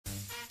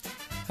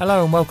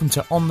Hello and welcome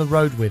to On the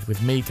Road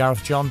with me,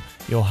 Gareth John,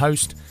 your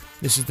host.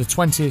 This is the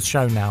 20th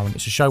show now, and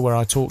it's a show where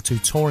I talk to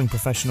touring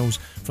professionals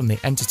from the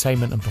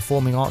entertainment and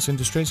performing arts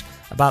industries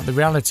about the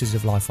realities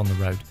of life on the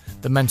road,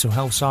 the mental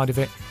health side of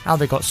it, how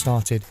they got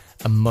started,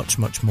 and much,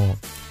 much more.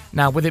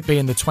 Now, with it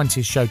being the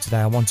 20th show today,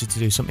 I wanted to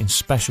do something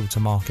special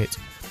to mark it,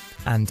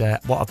 and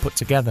what I've put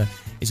together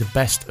is a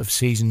best of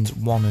seasons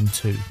 1 and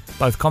 2,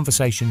 both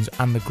conversations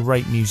and the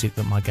great music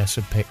that my guests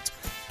have picked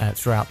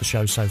throughout the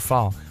show so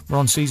far. We're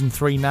on season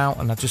 3 now,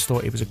 and I just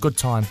thought it was a good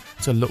time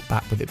to look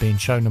back, with it being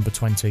show number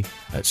 20,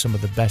 at some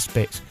of the best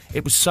bits.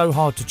 It was so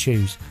hard to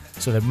choose,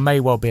 so there may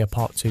well be a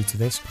part 2 to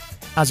this.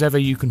 As ever,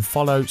 you can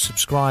follow,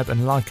 subscribe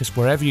and like us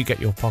wherever you get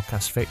your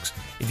podcast fix.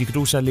 If you could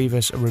also leave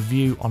us a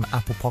review on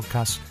Apple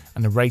Podcasts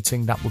and a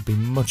rating, that would be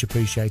much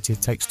appreciated.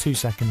 It takes 2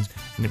 seconds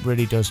and it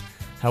really does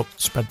help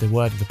spread the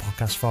word of the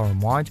podcast far and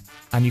wide.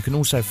 And you can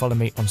also follow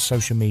me on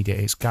social media.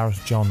 It's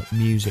Gareth John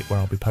Music, where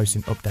I'll be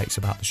posting updates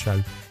about the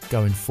show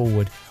going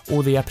forward.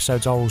 All the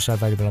episodes are also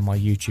available on my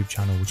YouTube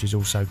channel, which is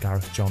also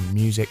Gareth John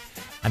Music.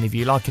 And if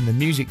you're liking the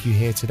music you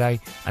hear today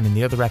and in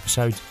the other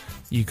episodes,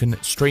 you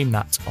can stream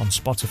that on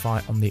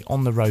Spotify on the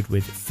On the Road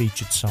with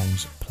Featured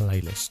Songs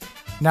playlist.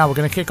 Now we're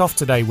going to kick off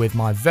today with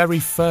my very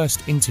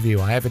first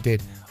interview I ever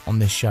did on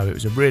this show. It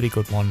was a really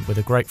good one with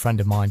a great friend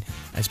of mine.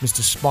 It's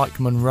Mr. Spike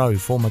Monroe,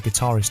 former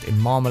guitarist in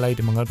Marmalade,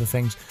 among other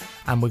things,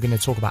 and we're going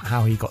to talk about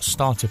how he got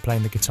started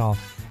playing the guitar,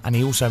 and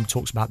he also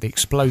talks about the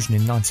explosion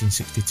in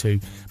 1962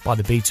 by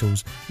the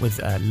Beatles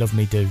with Love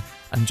Me Do,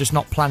 and just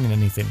not planning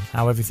anything,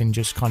 how everything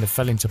just kind of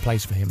fell into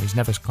place for him. He's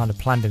never kind of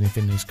planned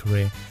anything in his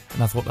career,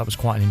 and I thought that was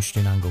quite an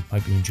interesting angle.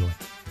 Hope you enjoy.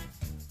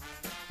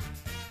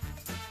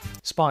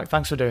 Spike,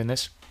 thanks for doing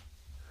this.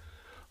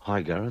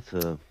 Hi Gareth,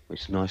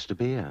 it's nice to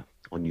be here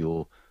on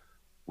your,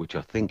 which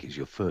I think is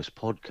your first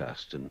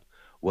podcast, and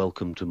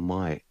welcome to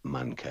my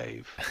man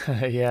cave.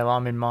 Yeah,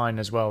 I'm in mine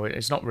as well.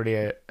 It's not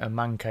really a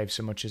man cave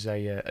so much as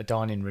a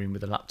dining room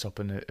with a laptop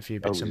and a few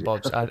bits and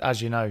bobs.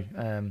 As you know,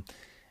 I'm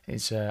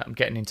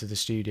getting into the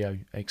studio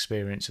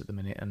experience at the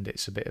minute, and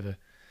it's a bit of a,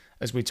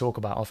 as we talk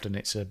about often,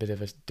 it's a bit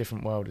of a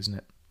different world, isn't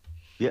it?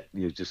 Yeah,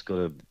 you've just got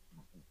to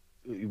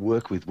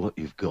work with what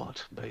you've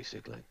got,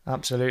 basically.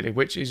 Absolutely,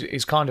 which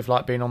is kind of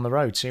like being on the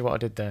road. See what I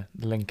did there?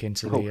 The link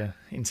into the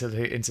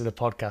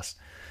podcast.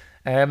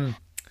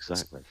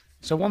 Exactly.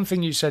 So one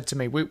thing you said to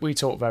me, we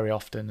talk very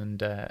often,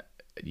 and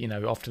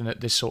often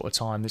at this sort of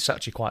time, it's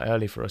actually quite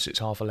early for us. It's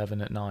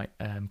 11:30 at night,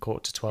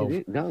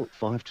 11:45. No,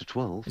 5 to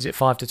 12. Is it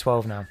 5 to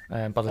 12 now?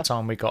 By the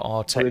time we got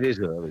our tech, it is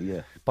early,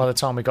 yeah. By the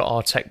time we got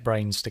our tech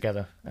brains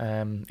together,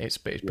 it's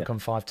become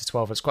 5 to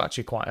 12. It's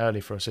actually quite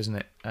early for us, isn't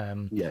it?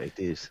 Yeah, it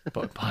is.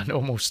 But by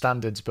normal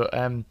standards. But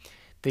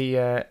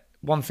the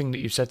one thing that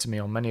you've said to me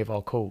on many of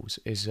our calls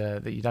is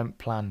that you don't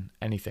plan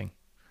anything.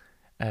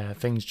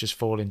 Things just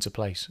fall into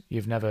place.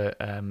 You've never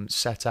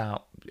set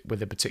out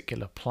with a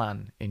particular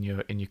plan in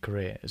your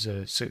career as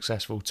a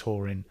successful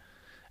touring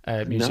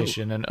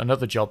musician. No. and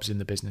other jobs in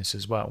the business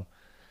as well.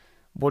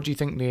 What do you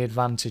think the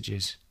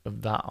advantages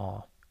of that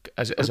are,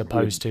 as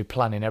opposed to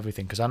planning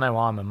everything? Because I know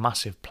I'm a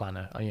massive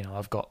planner.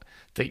 I've got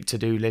the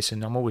to-do list,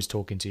 and I'm always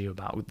talking to you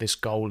about this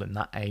goal and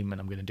that aim, and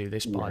I'm going to do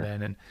this by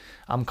then. And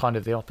I'm kind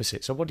of the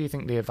opposite. So what do you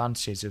think the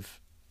advantages of,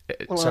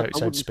 so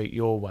to speak,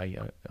 your way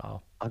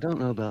are? I don't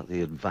know about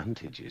the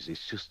advantages.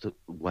 It's just the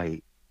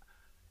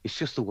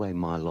way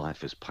my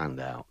life has panned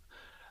out.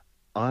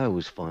 I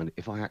always find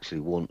if I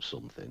actually want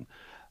something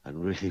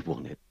and really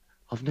want it,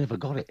 I've never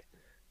got it.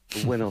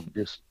 But when I've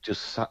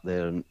just sat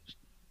there and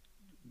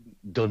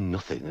done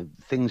nothing, and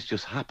things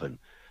just happen.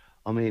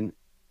 I mean,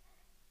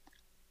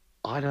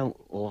 I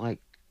don't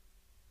like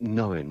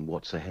knowing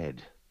what's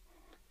ahead.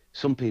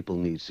 Some people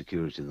need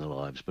security in their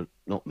lives, but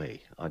not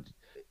me.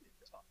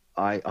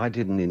 I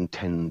didn't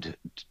intend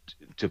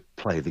to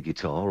play the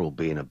guitar or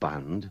be in a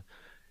band.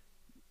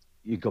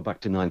 You go back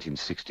to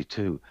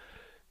 1962,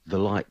 the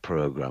Light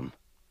program,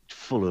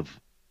 full of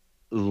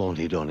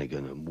Lonnie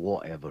Donegan and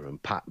whatever,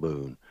 and Pat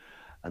Boone.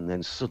 And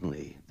then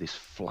suddenly this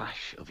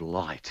flash of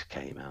light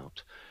came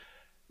out.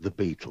 The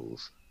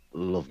Beatles,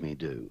 Love Me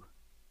Do.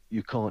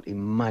 You can't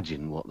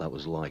imagine what that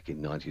was like in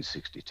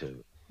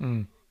 1962.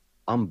 Mm.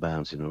 I'm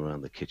bouncing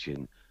around the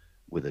kitchen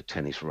with a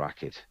tennis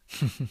racket.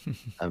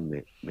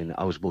 And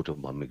I was brought up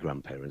by my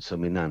grandparents, so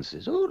my nan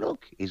says, "Oh,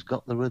 look, he's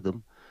got the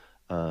rhythm."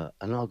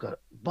 And I'll go,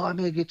 "Buy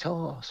me a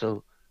guitar."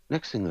 So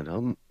next thing I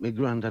know, my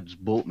granddad's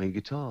bought me a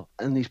guitar,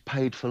 and he's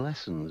paid for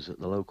lessons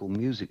at the local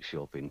music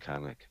shop in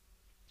Cannock.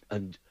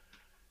 And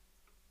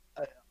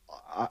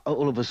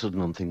all of a sudden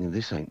I'm thinking,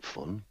 this ain't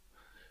fun.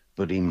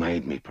 But he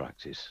made me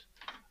practice.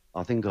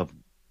 I think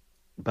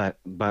by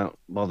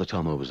the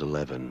time I was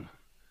 11,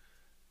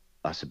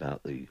 that's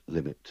about the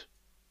limit.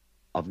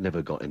 I've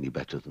never got any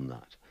better than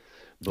that.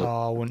 But,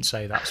 I wouldn't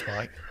say that,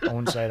 Spike. I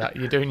wouldn't say that.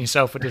 You're doing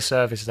yourself a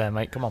disservice there,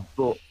 mate. Come on.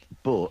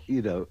 But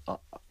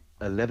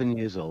 11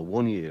 years old,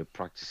 1 year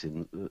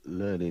practicing,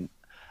 learning,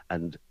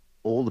 and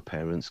all the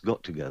parents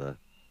got together,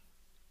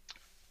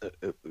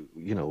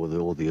 with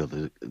all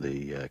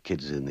the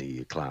kids in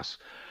the class,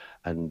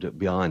 and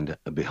behind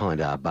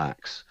our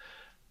backs,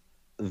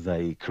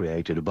 they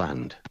created a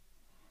band.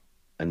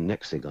 And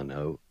next thing I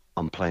know,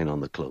 I'm playing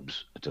on the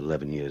clubs at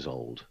 11 years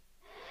old.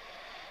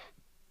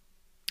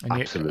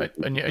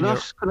 Absolutely. Can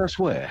I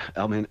swear?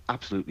 I mean,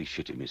 absolutely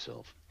shitting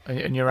myself.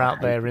 And you're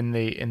out there in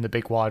the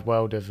big wide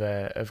world of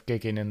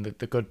gigging and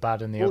the good,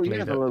 bad, and the ugly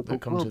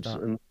that comes with that.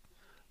 And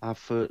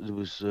there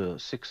was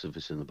 6 of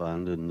us in the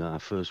band, and our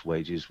first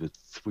wages were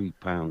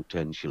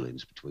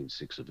 £3.10 between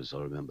 6 of us.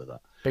 I remember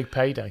that. Big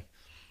payday.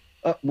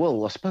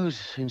 Well, I suppose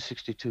in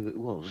 '62 it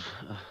was,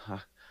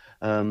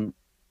 and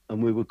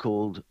we were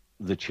called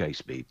the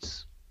Chase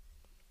Beats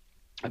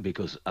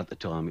because at the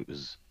time it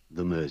was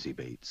the Mersey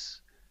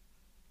Beats.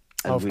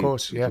 And of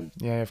course, yeah,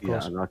 of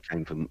course. Yeah, and I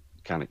came from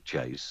Cannock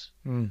Chase,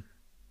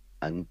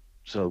 and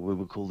so we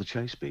were called the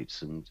Chase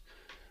Beats, and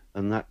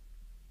that,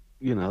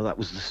 that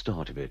was the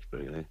start of it,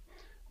 really.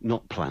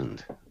 Not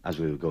planned, as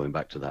we were going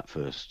back to that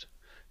first,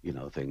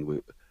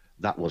 thing.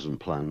 That wasn't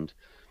planned.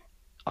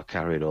 I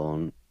carried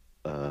on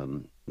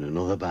in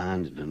another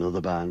band,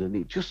 and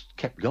it just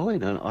kept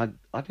going, and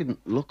I didn't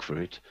look for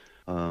it.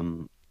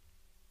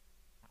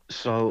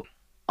 So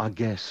I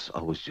guess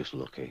I was just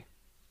lucky.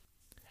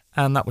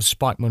 And that was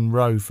Spike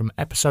Monroe from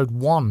episode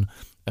 1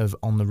 of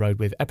On the Road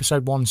With.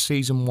 Episode 1,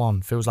 season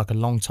 1. Feels like a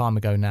long time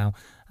ago now.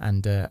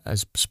 And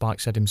as Spike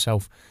said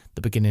himself,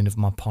 the beginning of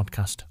my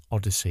podcast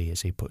odyssey,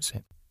 as he puts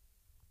it.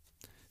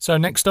 So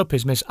next up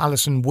is Miss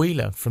Alison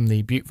Wheeler from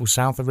the beautiful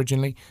South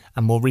originally,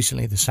 and more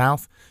recently the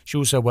South. She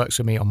also works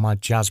with me on my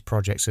jazz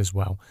projects as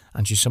well,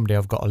 and she's somebody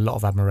I've got a lot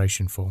of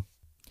admiration for.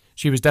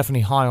 She was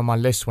definitely high on my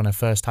list when I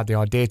first had the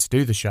idea to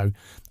do the show,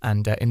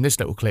 and in this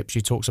little clip she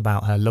talks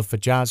about her love for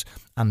jazz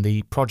and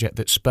the project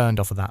that spurned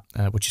off of that,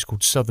 which is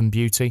called Southern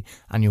Beauty,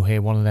 and you'll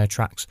hear one of their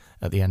tracks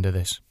at the end of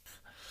this.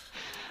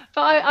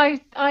 But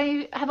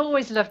I have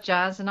always loved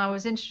jazz, and I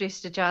was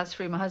introduced to jazz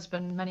through my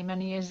husband many,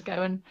 many years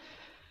ago, and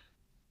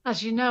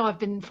as you know, I've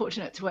been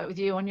fortunate to work with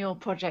you on your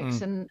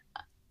projects, and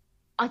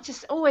I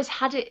just always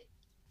had it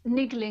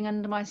niggling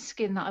under my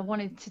skin that I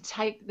wanted to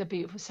take the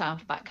beautiful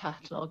South back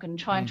catalogue and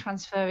try and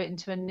transfer it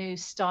into a new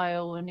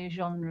style, a new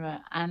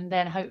genre, and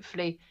then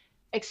hopefully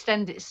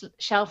extend its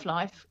shelf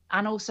life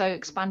and also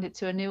expand it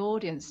to a new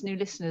audience, new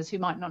listeners who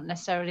might not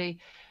necessarily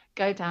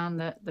go down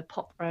the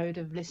pop road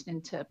of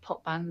listening to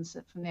pop bands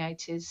from the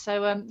 80s.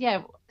 So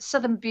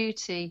Southern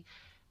Beauty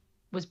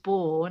was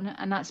born,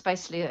 and that's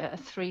basically a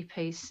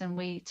 3-piece, and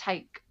we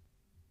take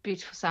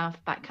beautiful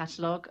South back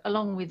catalogue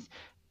along with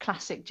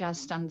classic jazz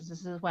standards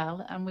as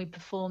well, and we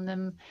perform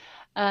them.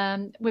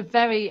 We're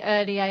very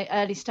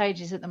early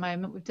stages at the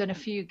moment. We've done a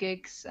few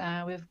gigs.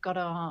 We've got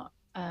our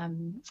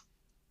kind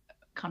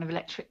of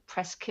electric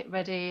press kit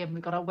ready, and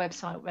we've got our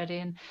website ready,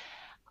 and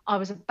I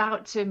was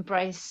about to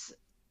embrace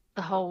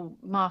the whole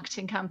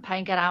marketing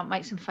campaign, get out,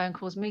 make some phone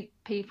calls, meet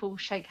people,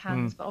 shake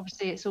hands, but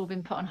obviously it's all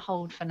been put on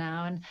hold for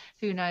now, and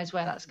who knows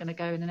where that's going to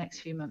go in the next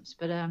few months.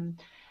 But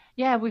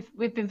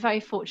we've been very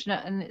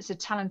fortunate, and it's a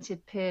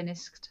talented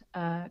pianist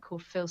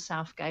called Phil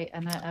Southgate,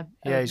 and a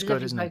he's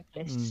good, isn't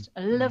vocalist,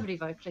 a lovely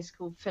vocalist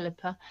called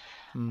Philippa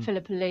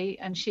Lee,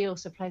 and she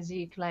also plays the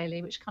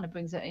ukulele, which kind of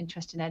brings an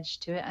interesting edge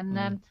to it.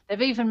 And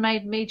they've even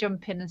made me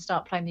jump in and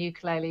start playing the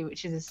ukulele,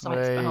 which is a sight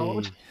to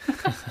behold.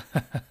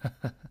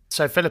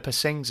 So Philippa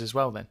sings as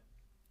well then?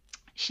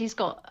 She's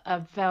got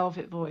a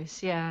velvet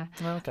voice, yeah.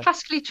 Oh, okay.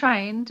 Classically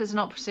trained as an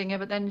opera singer,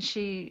 but then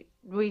she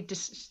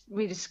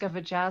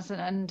rediscovered jazz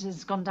and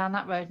has gone down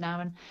that road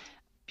now, and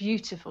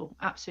beautiful,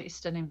 absolutely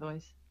stunning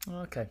voice.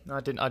 Okay, I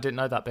didn't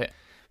know that bit.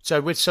 So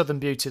with Southern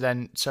Beauty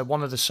then, so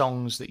one of the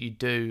songs that you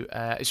do,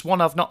 it's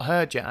one I've not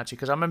heard yet actually,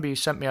 because I remember you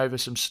sent me over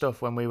some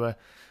stuff when we were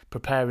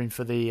preparing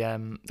for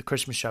the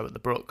Christmas show at the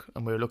Brook,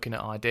 and we were looking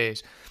at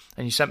ideas,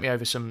 and you sent me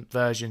over some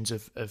versions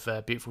of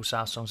Beautiful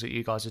South songs that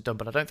you guys had done,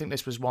 but I don't think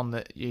this was one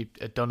that you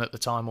had done at the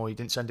time, or you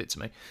didn't send it to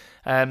me.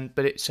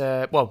 But it's,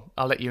 I'll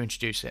let you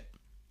introduce it.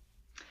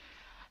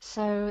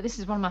 So this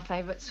is one of my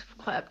favourites,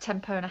 quite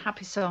up-tempo and a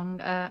happy song,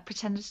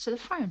 Pretenders to the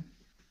Throne.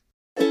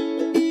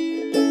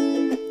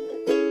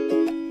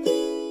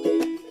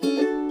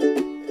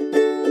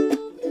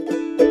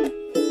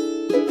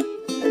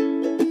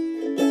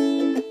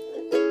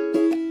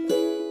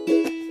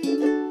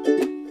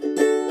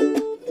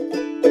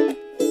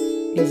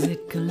 Is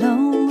it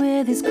Cologne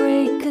with its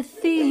great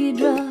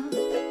cathedral,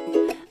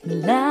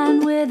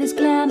 Milan with its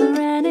glamour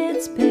and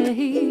its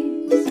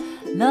pace,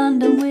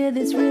 London with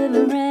its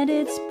river and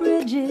its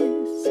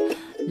bridges,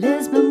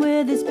 Lisbon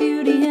with its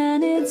beauty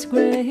and its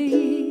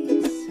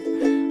grace?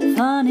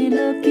 Funny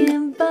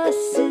looking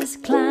buses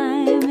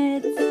climb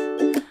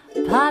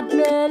its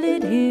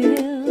pot-bellied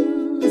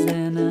hills,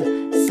 and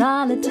a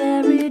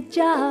solitary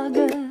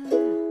jogger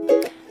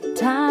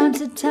time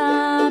to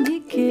time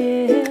he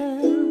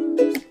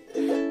kills.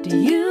 Do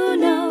you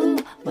know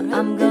where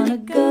I'm gonna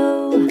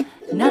go?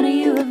 None of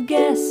you have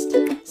guessed,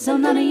 so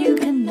none of you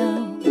can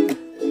know.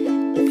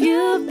 If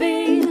you've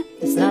been,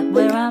 it's not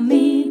where I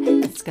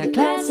mean. It's got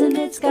class and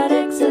it's got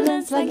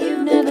excellence like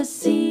you've never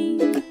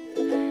seen.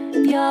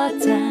 Your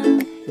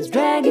town is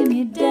dragging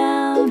me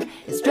down,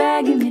 it's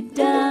dragging me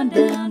down,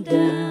 down,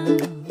 down.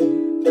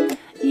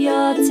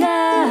 Your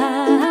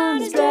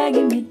town is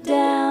dragging me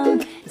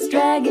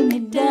dragging me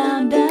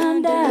down,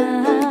 down,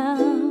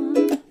 down.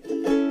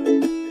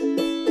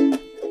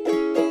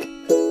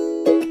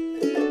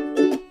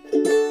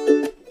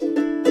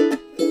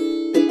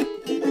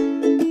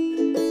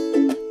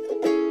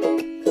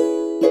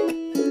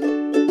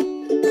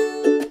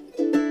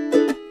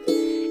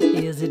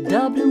 Is it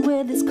Dublin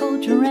with its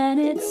culture and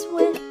its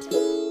wit?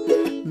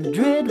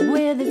 Madrid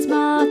with its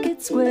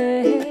market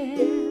square?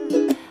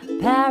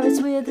 Paris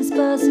with its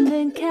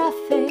bustling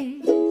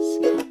cafes?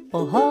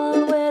 Or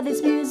Hull with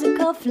its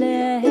musical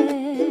flair?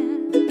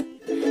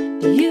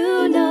 Do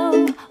you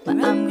know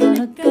where I'm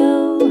gonna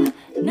go?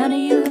 None of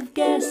you have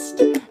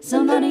guessed,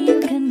 so none of you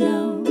can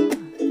know.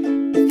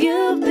 If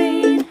you've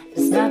been,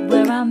 it's not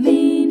where I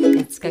mean.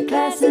 It's got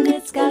class and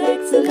it's got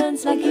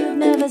excellence like you've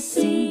never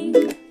seen.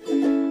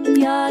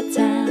 Your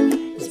town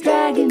is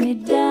dragging me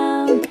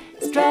down,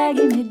 it's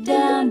dragging me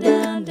down,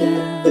 down,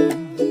 down.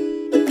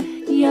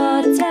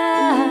 Your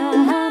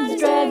town is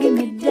dragging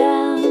me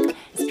down,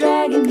 it's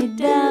dragging me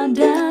down,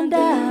 down,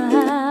 down.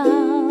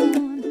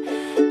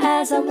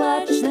 As I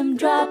watch them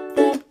drop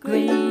that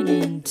grain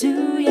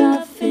into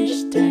your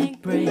fish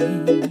tank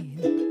brain.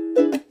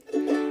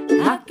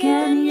 How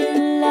can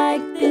you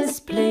like this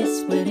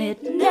place when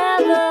it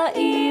never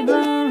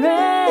even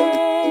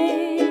rains?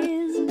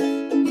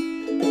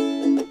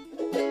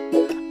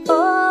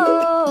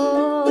 Oh,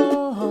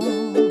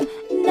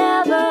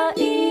 never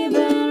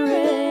even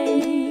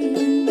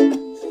rains.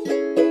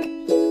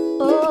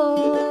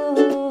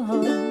 Oh,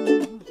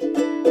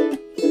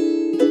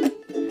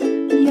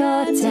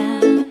 your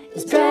town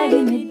is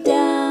dragging me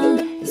down,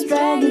 it's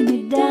dragging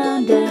me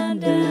down, down,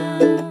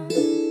 down.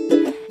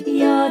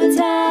 Your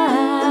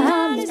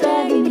town is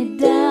dragging me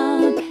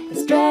down,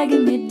 it's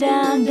dragging me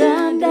down,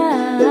 down,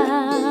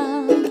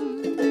 down.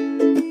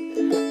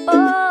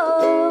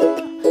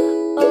 Oh,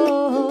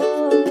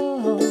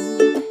 oh,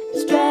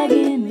 it's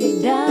dragging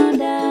me down,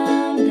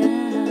 down,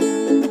 down.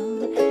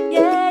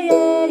 Yeah,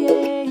 yeah,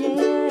 yeah,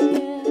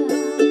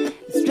 yeah.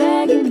 It's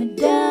dragging me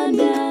down,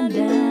 down,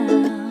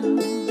 down.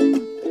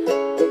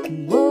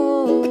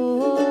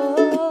 Whoa,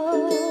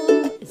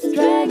 it's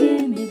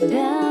dragging me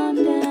down,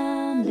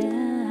 down, down.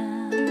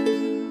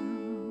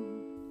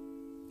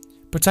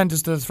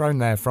 Pretenders to the Throne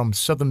there from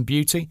Southern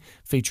Beauty,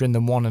 featuring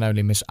the one and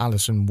only Miss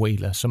Alison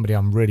Wheeler, somebody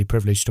I'm really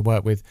privileged to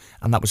work with,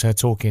 and that was her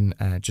talking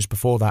just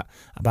before that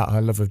about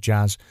her love of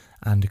jazz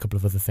and a couple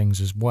of other things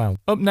as well.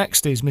 Up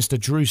next is Mr.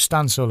 Drew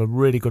Stansell, a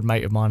really good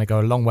mate of mine. I go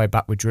a long way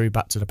back with Drew,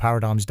 back to the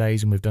Paradigms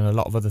days, and we've done a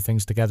lot of other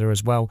things together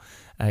as well.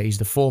 He's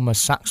the former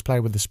sax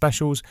player with the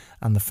Specials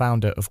and the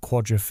founder of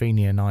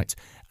Quadrophenia Night,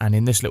 and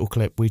in this little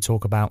clip we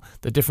talk about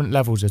the different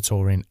levels of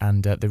touring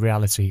and the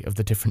reality of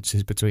the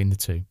differences between the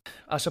two.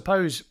 I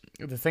suppose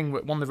the thing,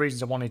 one of the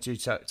reasons I wanted you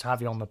to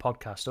have you on the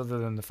podcast, other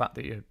than the fact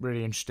that you're a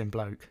really interesting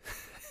bloke,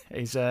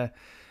 is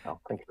Oh,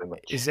 thank you very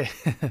much.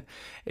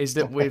 is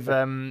that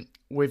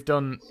we've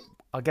done,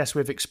 I guess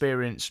we've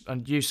experienced,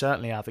 and you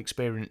certainly have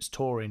experienced,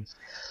 touring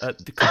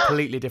at the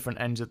completely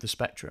different ends of the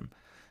spectrum.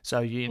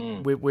 So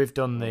we've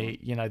done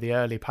the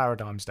early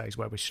Paradigms days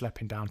where we're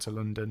schlepping down to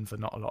London for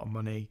not a lot of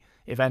money,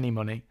 if any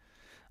money.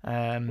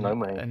 No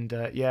money. And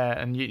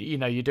and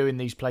you're doing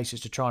these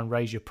places to try and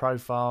raise your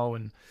profile.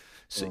 And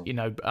so,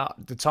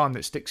 the time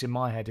that sticks in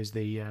my head is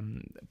the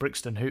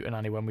Brixton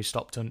Hootenanny when we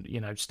stopped and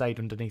stayed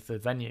underneath the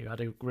venue.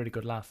 Had a really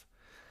good laugh,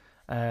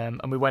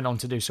 and we went on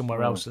to do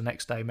somewhere else the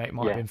next day. Mate, it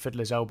might have been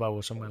Fiddler's Elbow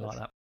or somewhere like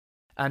that.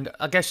 And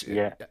I guess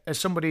as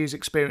somebody who's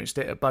experienced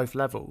it at both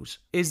levels,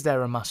 is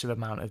there a massive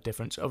amount of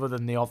difference other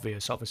than the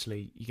obvious?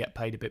 Obviously, you get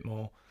paid a bit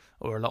more,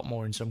 or a lot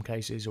more in some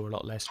cases, or a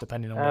lot less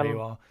depending on where you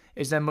are.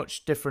 Is there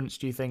much difference,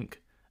 do you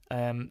think,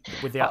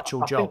 with the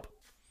actual job?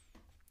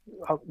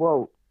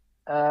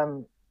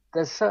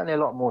 There's certainly a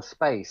lot more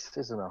space,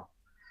 isn't there?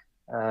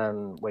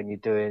 When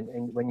you've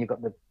got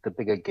the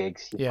bigger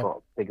gigs, you've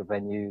got bigger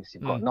venues,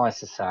 you've got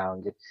nicer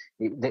sound.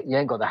 You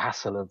ain't got the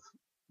hassle of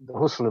the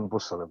hustle and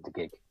bustle of the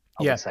gig.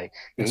 I would say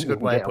that's a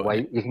good way of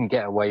putting it. You can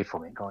get away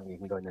from it, can't you? You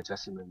can go in the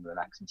dressing room,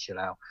 relax, and chill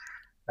out.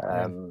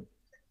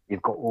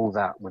 You've got all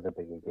that with the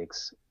bigger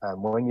gigs.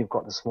 When you've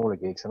got the smaller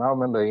gigs, and I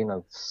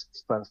remember,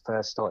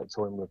 first started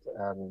touring with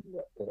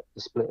the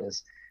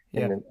Splitters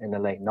in the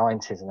late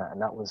 90s,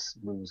 and that was,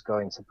 we was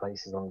going to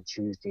places on a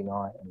Tuesday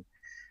night and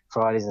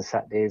Fridays and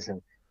Saturdays,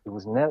 and it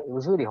was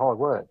really hard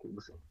work. It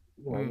was,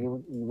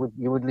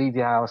 you would leave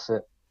your house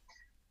at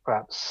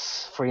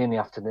perhaps 3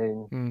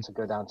 PM to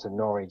go down to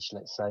Norwich,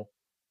 let's say.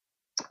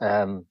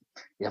 You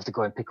have to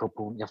go and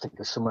you have to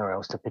go somewhere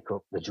else to pick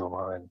up the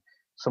drummer and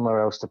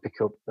somewhere else to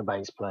pick up the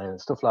bass player and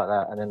stuff like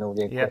that, and then all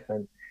the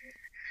equipment.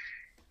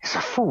 It's a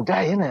full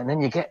day, isn't it? And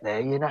then you get there,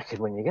 you're knackered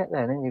when you get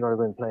there, and then you got to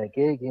go and play a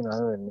gig, and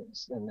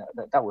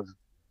that was,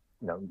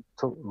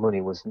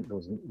 money was, there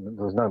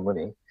was no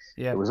money.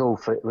 It was all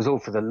for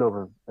the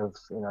love of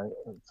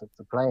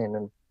for playing,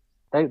 and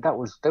they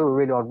were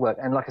really hard work.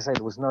 And like I say,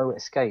 there was no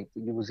escape.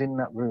 You was in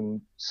that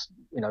room,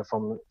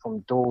 from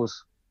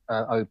doors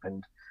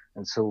opened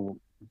until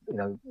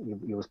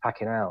you was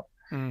packing out.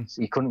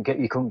 So you couldn't get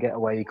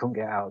away, you couldn't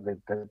get out.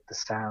 The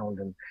sound,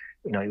 and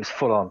it was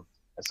full on.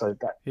 So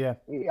that Yeah.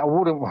 I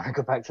wouldn't want to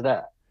go back to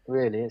that.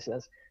 Really,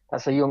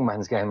 that's a young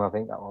man's game. I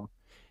think that one.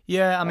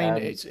 Yeah, I mean,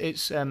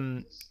 it's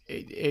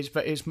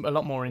a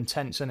lot more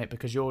intense, isn't it?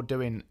 Because you're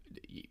doing,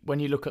 when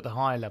you look at the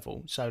higher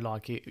level, so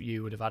like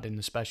you would have had in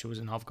the specials,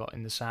 and I've got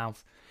in the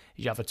south,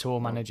 you have a tour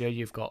manager,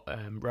 you've got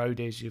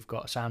roadies, you've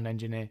got a sound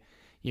engineer.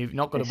 You've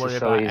not got to worry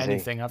about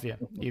anything, have you?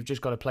 You've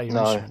just got to play your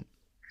instrument.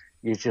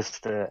 You're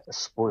just a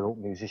spoiled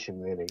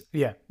musician, really.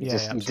 Yeah, you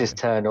just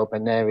turn up,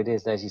 and there it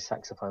is. There's your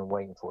saxophone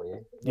waiting for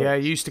you. Yeah,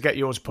 you used to get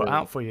yours put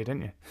out for you,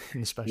 didn't you? In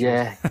the specials.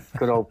 Yeah,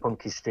 good old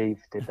Punky Steve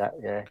did that.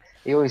 Yeah,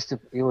 he always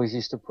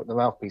used to put the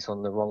mouthpiece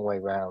on the wrong way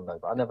round, though.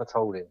 But I never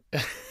told him.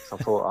 So I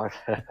thought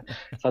so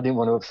I didn't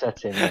want to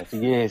upset him. For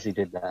years he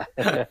did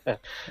that.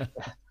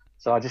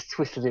 So I just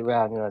twisted it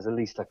round. As the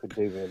least I could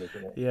do, really.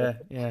 Didn't it?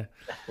 Yeah.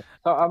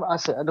 So I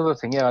said another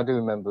thing. Yeah, I do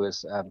remember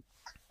was.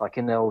 Like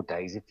in the old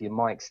days, if your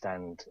mic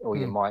stand or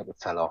your mic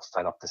fell off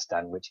the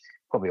stand, which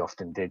probably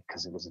often did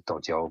because it was a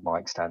dodgy old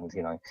mic stand,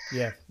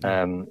 Yeah.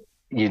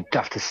 You'd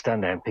have to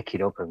stand there and pick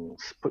it up and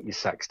put your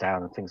sax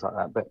down and things like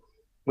that. But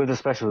with the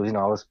specials,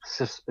 I was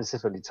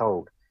specifically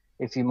told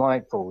if your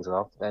mic falls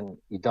off, then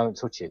you don't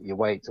touch it. You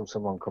wait till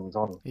someone comes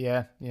on.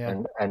 Yeah.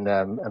 And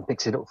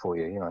picks it up for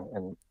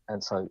you,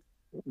 and so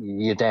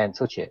you daren't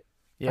touch it.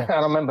 Yeah. And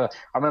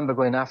I remember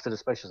going after the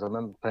specials. I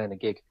remember playing a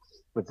gig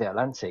with the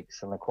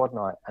Atlantics and the quad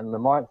night, and the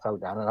mic fell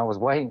down, and I was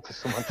waiting for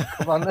someone to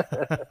come on.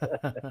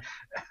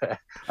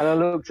 And I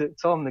looked at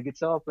Tom, the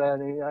guitar player,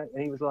 and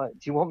he was like, "Do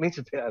you want me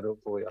to pick that up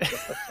for you?"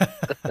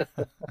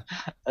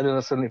 And then I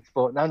suddenly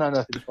thought, "No."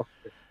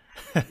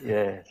 Yeah,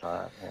 it's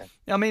like that,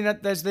 yeah. I mean,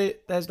 there's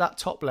that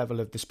top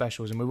level of the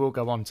specials, and we will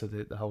go on to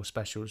the whole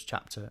specials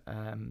chapter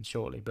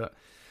shortly. But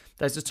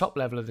there's the top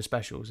level of the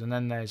specials, and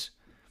then there's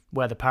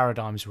where the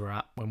paradigms were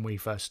at when we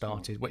first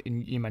started.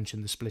 You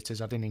mentioned the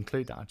Splitters. I didn't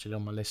include that actually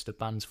on my list of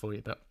bands for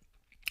you, but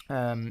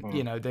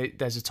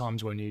there's a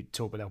times when you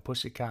talk about El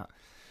Pussycat.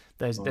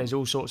 There's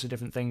all sorts of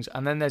different things,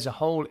 and then there's a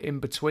whole in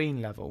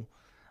between level,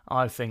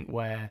 I think,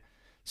 where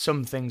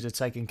some things are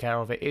taken care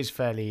of. It is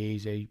fairly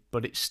easy,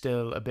 but it's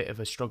still a bit of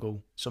a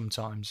struggle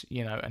sometimes,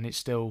 and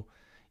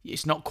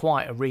it's not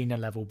quite arena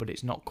level, but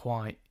it's not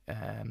quite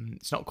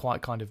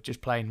kind of just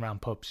playing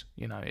around pubs.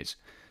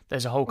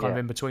 There's a whole kind of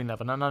in-between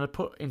level. And I'd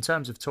put, in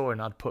terms of touring,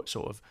 I'd put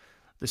sort of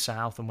the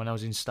South, and when I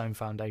was in Stone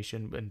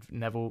Foundation and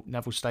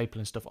Neville Staple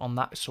and stuff, on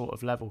that sort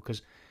of level,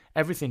 because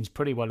everything's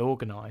pretty well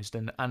organised.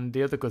 And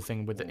the other good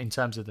thing in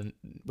terms of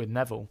with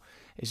Neville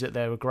is that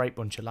they're a great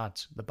bunch of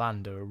lads. The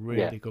band are a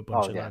really good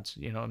bunch of lads.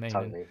 You know what I mean?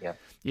 Totally, yeah.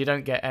 You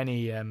don't get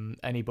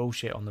any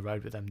bullshit on the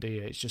road with them, do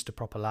you? It's just a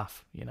proper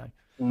laugh,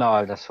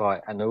 No, that's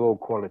right. And they're all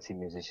quality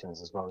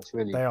musicians as well. It's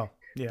really... They are.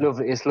 Yeah.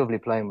 Lovely. It's lovely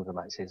playing with them.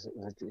 Actually,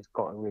 it's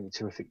got a really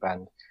terrific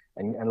band,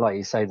 and like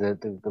you say,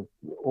 the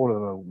all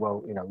of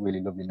them are really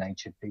lovely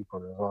natured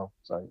people as well.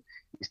 So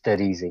it's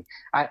dead easy.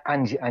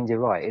 And you're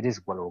right. It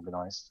is well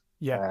organised.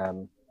 Yeah.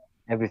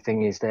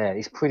 Everything is there.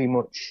 It's pretty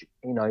much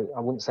I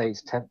wouldn't say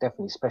it's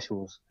definitely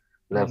specials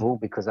level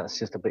because that's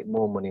just a bit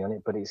more money on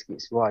it, but it's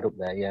right up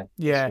there. Yeah.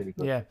 Yeah. It's really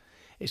good. Yeah.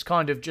 It's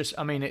kind of just.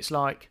 I mean, it's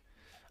like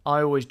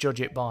I always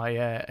judge it by.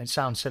 It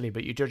sounds silly,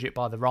 but you judge it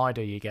by the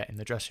rider you get in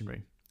the dressing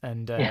room.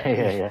 And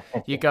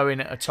you go in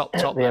at a top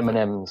the level.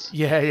 M&Ms.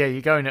 Yeah,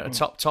 you go in at a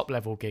top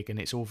level gig, and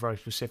it's all very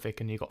specific,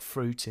 and you've got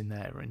fruit in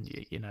there, and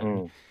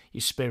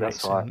your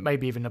spirits, right. and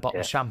maybe even a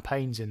bottle of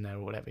champagne's in there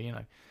or whatever,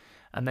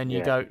 And then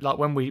you go, like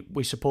when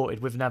we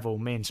supported with Neville,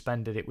 me and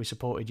Spen did it. We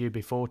supported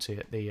UB40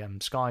 at the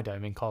Sky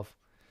Dome in Cov,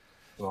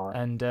 right.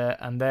 And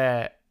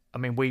there, I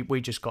mean,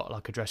 we just got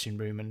like a dressing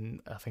room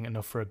and I think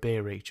enough for a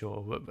beer each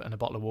and a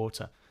bottle of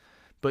water.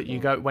 But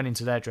you went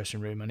into their dressing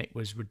room and it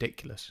was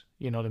ridiculous.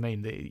 You know what I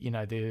mean?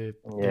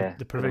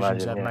 The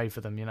provisions they've made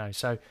for them.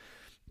 So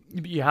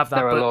you have that.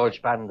 They're a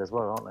large band as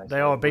well, aren't they? They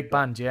are a big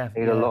band, yeah.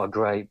 Need a lot of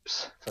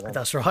grapes.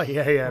 That's right.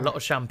 Yeah, a lot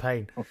of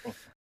champagne.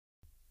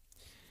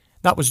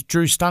 That was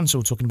Drew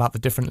Stansell talking about the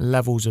different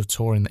levels of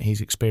touring that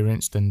he's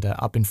experienced, and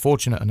I've been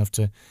fortunate enough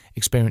to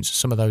experience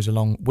some of those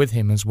along with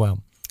him as well.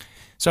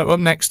 So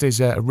up next is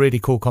a really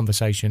cool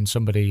conversation.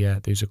 Somebody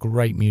who's a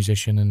great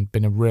musician and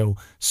been a real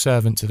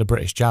servant to the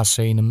British jazz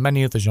scene and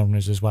many other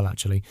genres as well,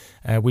 actually.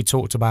 We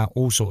talked about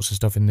all sorts of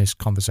stuff in this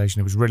conversation.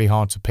 It was really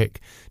hard to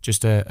pick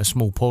just a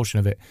small portion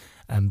of it.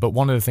 But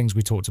one of the things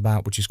we talked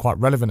about, which is quite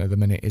relevant at the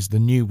minute, is the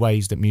new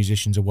ways that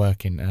musicians are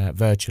working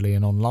virtually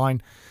and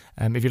online.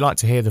 If you'd like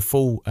to hear the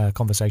full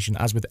conversation,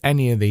 as with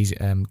any of these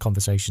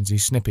conversations,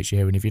 these snippets you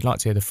hear, and if you'd like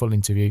to hear the full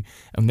interview,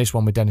 and this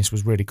one with Dennis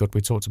was really good.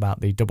 We talked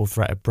about the double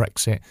threat of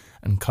Brexit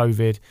and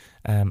COVID,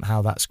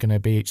 how that's going to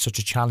be such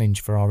a challenge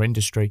for our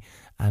industry,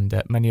 and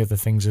many other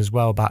things as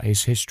well about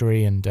his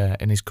history and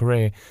his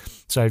career.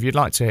 So if you'd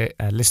like to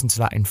listen to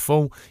that in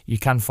full, you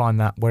can find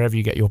that wherever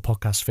you get your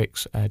podcast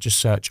fix. Just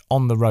search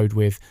On the Road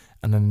With,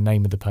 and then the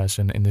name of the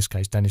person, in this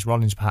case Dennis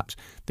Rollins perhaps,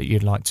 that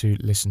you'd like to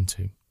listen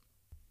to.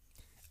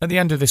 At the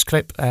end of this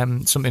clip,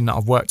 something that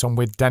I've worked on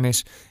with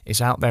Dennis.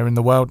 It's out there in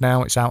the world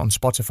now. It's out on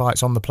Spotify.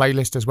 It's on the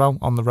playlist as well,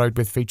 On the Road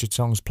With Featured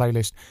Songs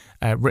playlist,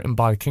 written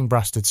by King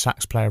Brastard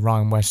sax player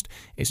Ryan West.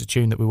 It's a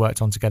tune that we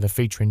worked on together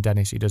featuring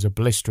Dennis. He does a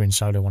blistering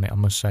solo on it, I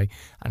must say,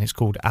 and it's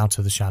called Out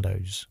of the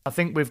Shadows. I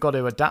think we've got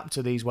to adapt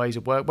to these ways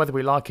of work, whether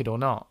we like it or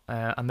not,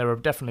 and there are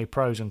definitely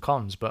pros and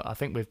cons, but I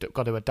think we've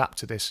got to adapt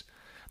to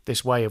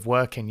this way of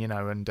working, you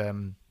know,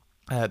 and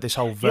this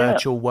whole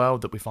virtual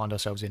world that we find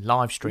ourselves in,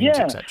 live streams,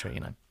 etc., you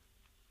know.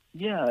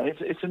 Yeah,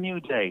 it's a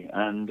new day,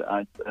 and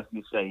as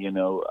you say, you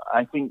know,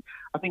 I think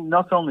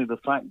not only the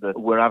fact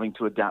that we're having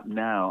to adapt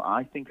now,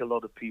 I think a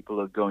lot of people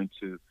are going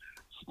to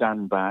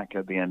stand back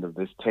at the end of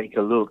this, take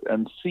a look,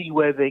 and see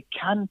where they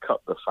can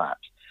cut the fat.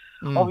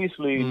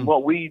 Obviously,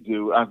 what we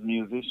do as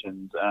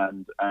musicians,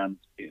 and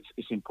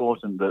it's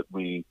important that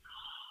we're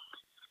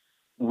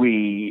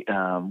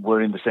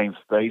in the same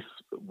space.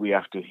 We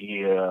have to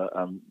hear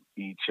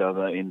each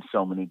other in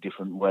so many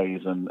different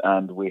ways,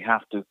 and we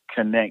have to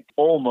connect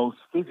almost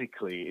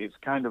physically. It's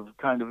kind of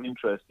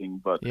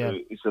interesting, but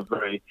it's a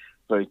very,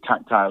 very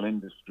tactile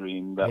industry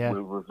in that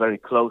we're very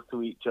close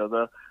to each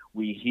other.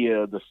 We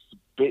hear the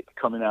spit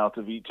coming out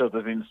of each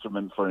other's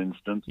instrument, for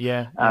instance,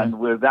 and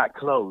we're that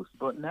close.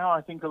 But now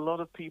I think a lot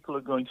of people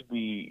are going to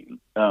be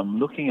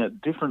looking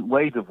at different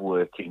ways of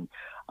working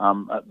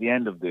at the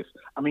end of this.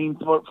 I mean,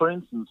 for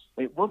instance,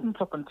 it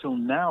wasn't up until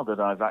now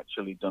that I've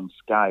actually done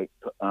Skype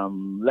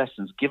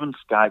lessons, given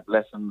Skype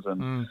lessons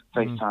and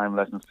FaceTime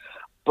lessons.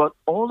 But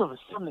all of a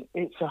sudden,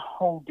 it's a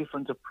whole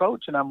different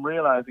approach, and I'm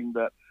realizing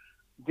that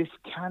this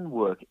can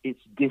work. It's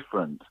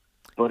different,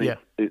 but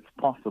it's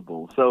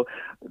possible. So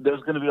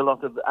there's going to be a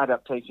lot of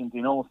adaptations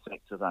in all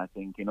sectors, I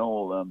think, in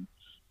all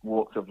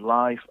walks of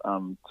life,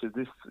 to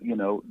this, you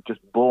know, just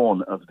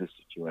born of this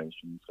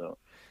situation. So.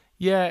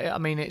 Yeah, I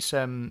mean,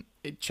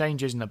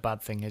 change isn't a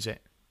bad thing, is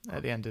it?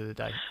 At the end of the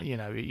day, you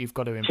know, you've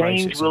got to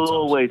embrace it. Change will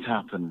always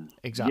happen.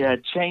 Exactly. Yeah,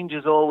 change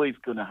is always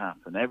going to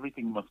happen.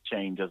 Everything must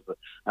change as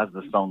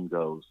the song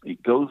goes.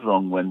 It goes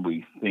wrong when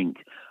we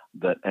think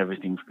that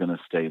everything's going to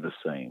stay the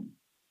same.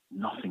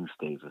 Nothing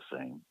stays the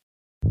same.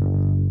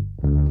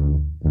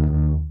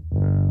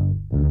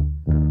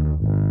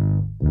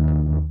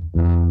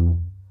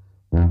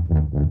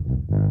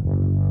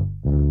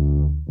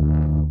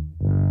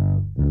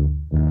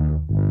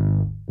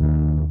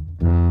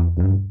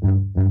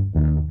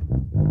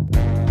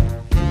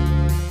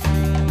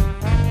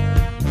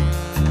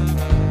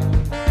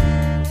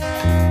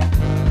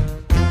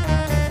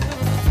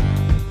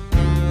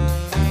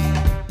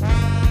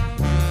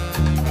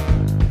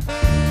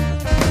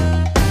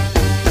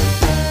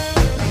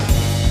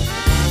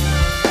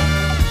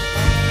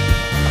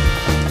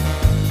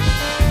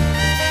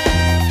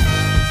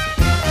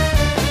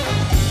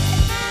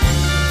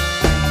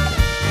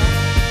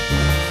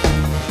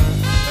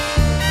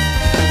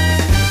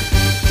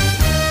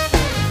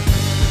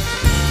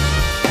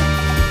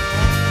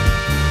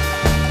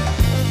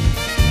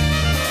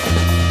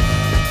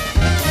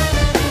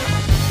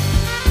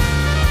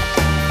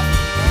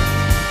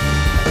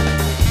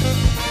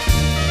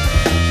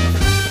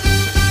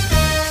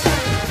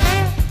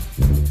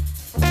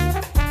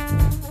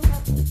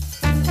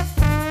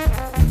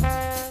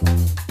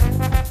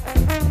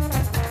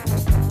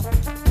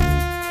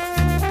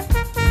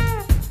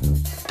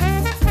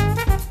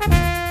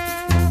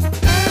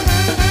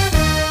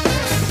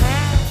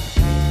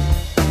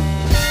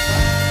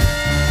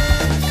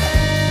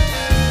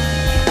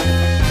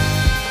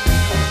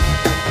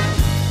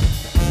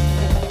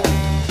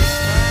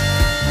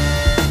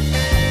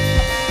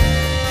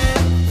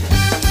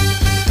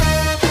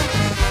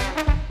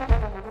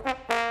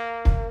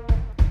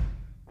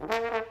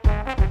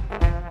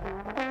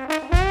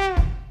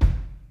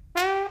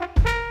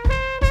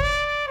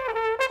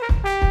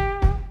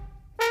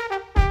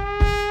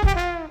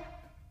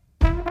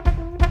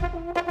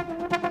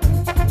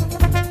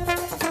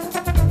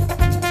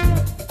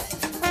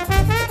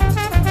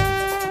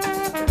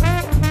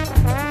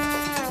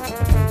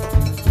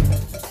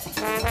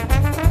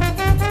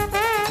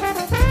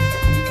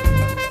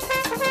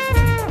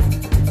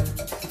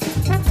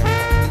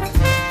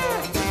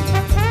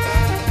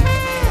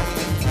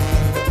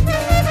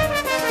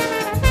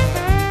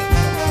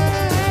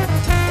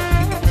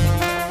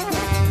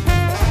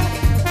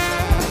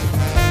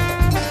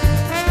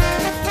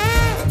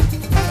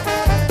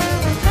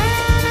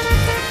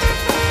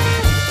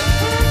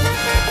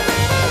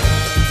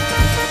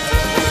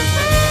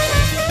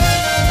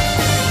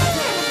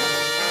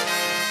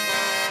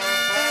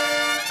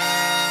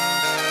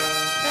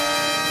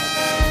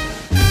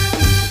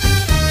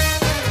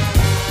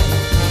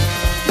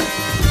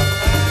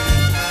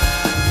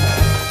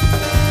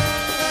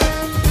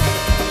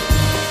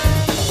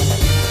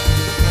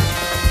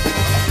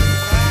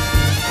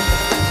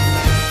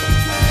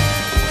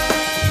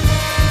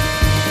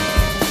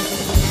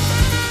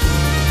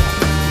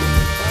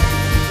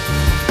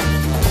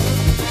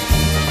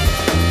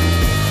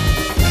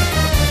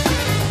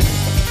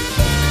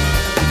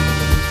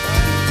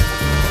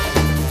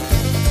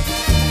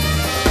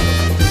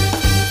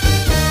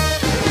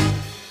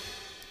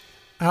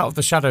 Out of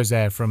the Shadows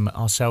there from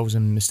ourselves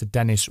and Mr.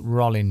 Dennis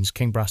Rollins,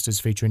 King Brasters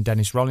featuring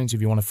Dennis Rollins,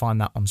 if you want to find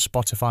that on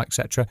Spotify,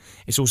 etc.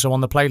 It's also on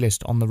the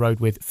playlist On the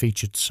Road With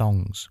featured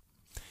songs.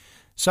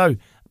 So,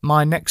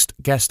 my next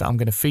guest that I'm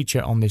going to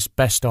feature on this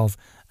best of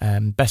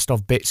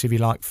bits, if you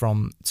like,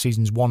 from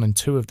seasons 1 and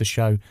 2 of the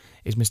show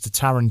is Mr.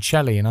 Taran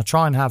Chelli, and I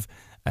try and have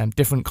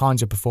different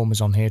kinds of performers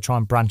on here, try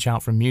and branch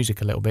out from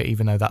music a little bit,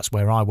 even though that's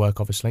where I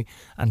work, obviously.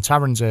 And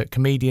Taran's a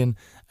comedian,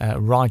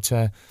 a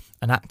writer,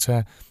 an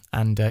actor,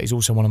 and he's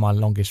also one of my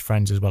longest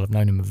friends as well. I've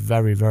known him a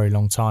very, very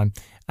long time.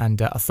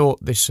 And I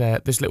thought this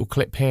little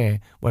clip here,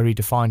 where he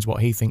defines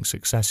what he thinks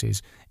success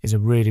is a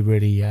really,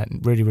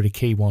 really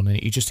key one. And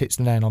he just hits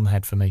the nail on the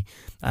head for me.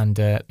 And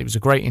it was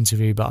a great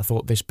interview, but I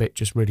thought this bit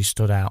just really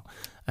stood out.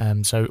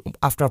 So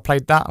after I've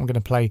played that, I'm going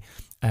to play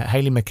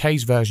Hayley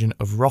McKay's version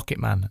of Rocket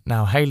Man.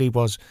 Now, Hayley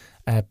was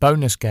a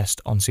bonus guest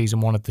on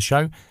season 1 of the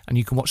show, and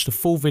you can watch the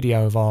full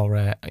video of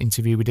our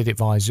interview. We did it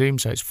via Zoom,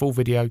 so it's full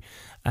video,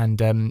 and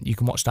you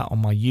can watch that on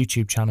my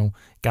YouTube channel,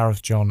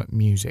 Gareth John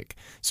Music.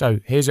 So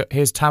here's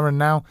Taran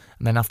now,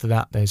 and then after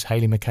that, there's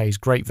Hayley McKay's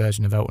great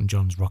version of Elton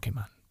John's Rocket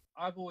Man.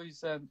 I've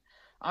always,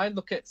 I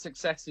look at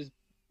success as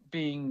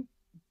being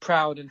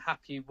proud and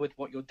happy with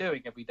what you're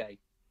doing every day.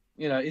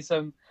 You know, it's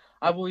I've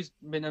always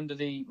been under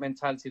the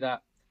mentality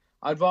that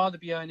I'd rather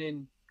be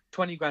earning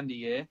 20 grand a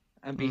year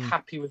and be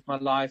happy with my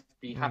life,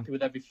 be happy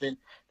with everything,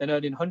 than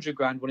earning 100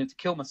 grand wanting to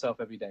kill myself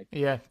every day.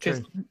 Yeah, because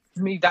true.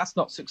 For me, that's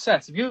not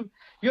success. If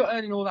you're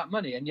earning all that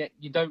money and yet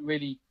you don't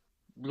really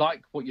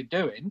like what you're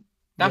doing,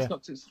 that's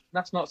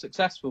not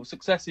successful.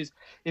 Success is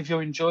if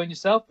you're enjoying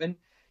yourself. And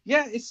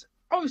yeah, it's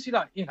obviously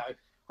like, you know,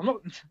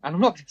 I'm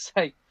not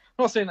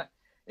saying that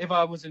if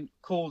I wasn't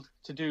called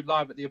to do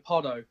live at the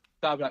Apollo,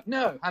 that I'd be like,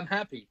 no, I'm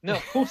happy. No,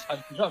 of course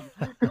I'm not.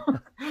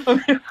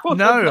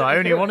 No, I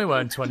only want to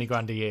earn 20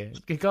 grand a year.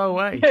 Go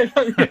away. Yeah,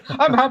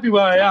 I'm happy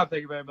where I am,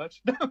 thank you very much.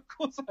 No, of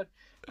course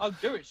I'll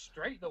do it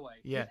straight away.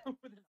 Yeah.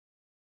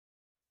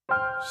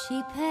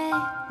 She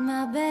packed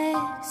my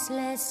bags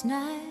last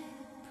night,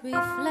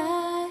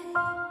 pre-flight.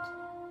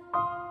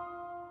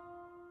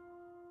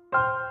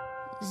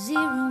 0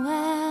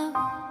 hour,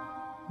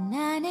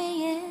 9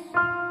 a.m.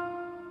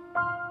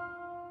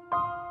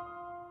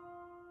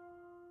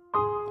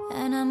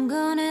 And I'm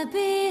gonna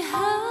be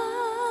high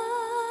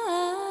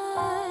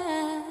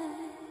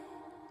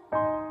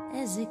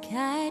as a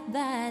kite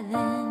by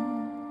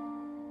then.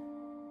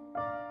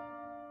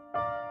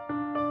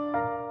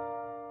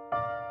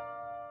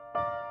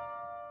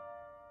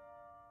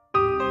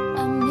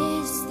 I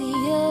miss the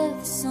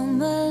earth so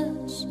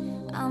much,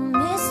 I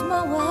miss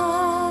my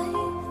wife.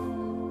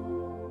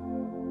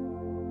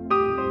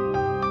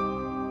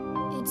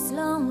 It's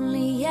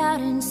lonely out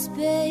in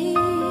space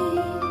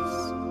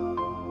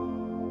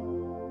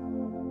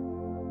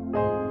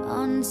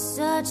on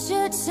such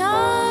a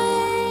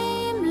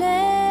timeless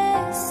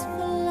flight.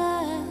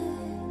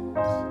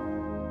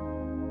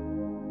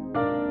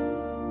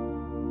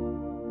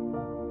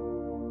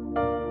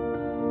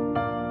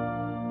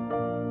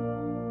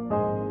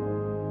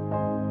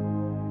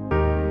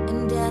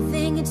 And I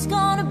think it's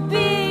gonna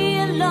be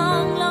a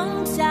long,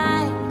 long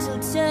time till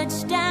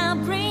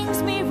touchdown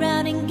brings me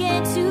round and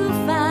get to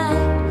fight.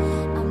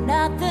 I'm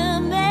not the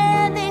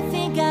man they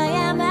think I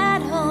am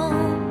at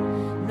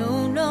home.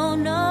 No, no,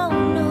 no,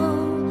 no.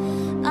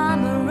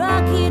 I'm a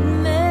rocket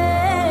man.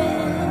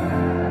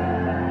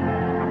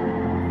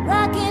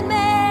 Rocket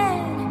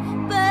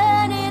man,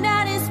 burning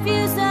out his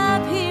fuse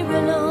up here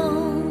alone.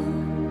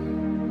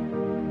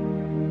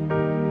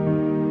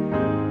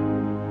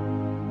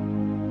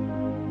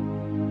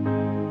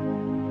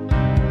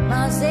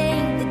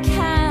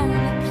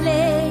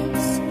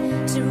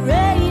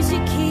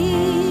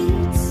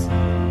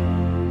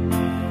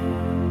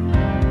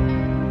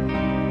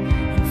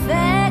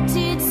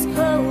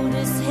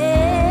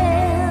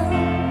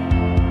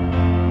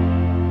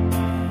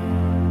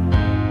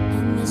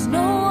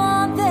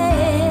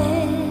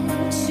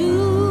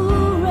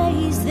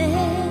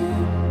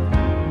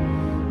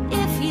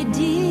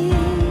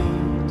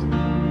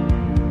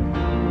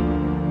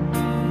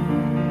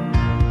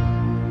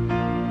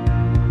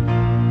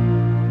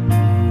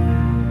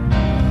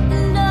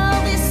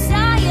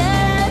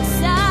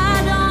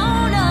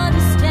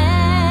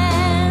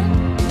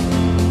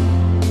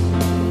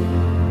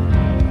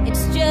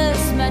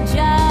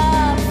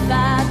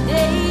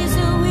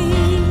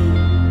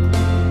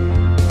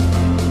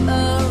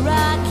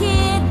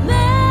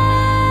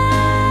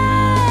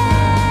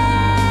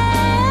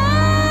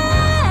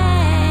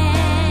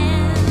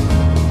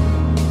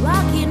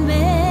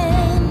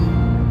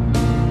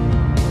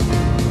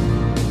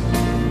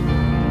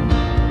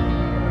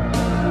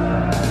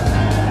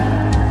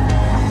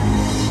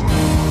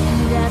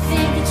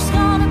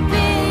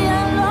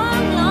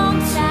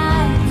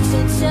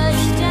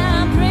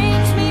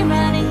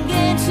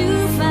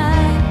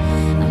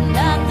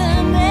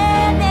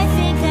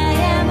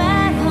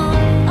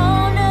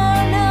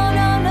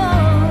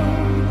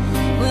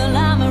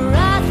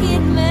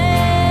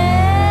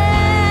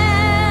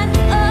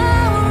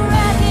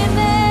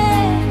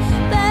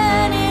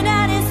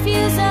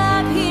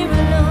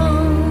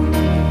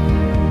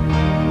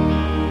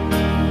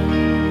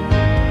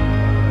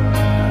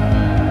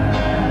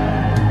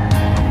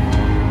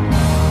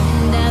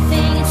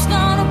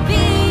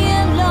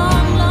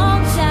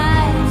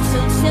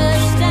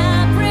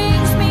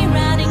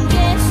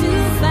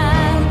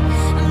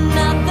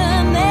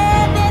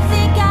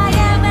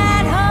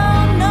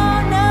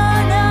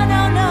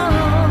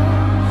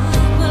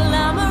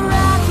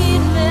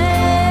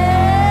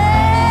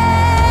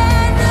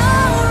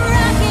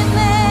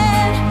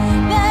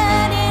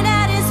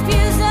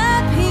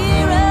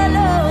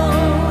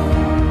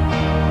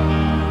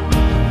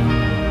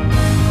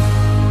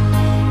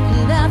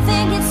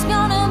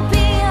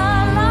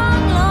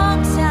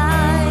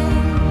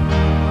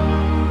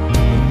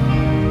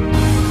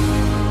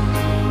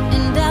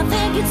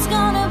 think it's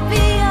gonna be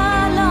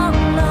a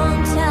long,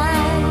 long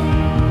time.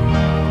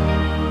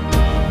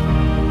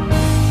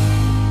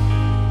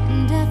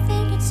 And I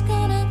think it's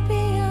gonna be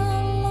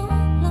a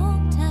long,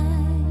 long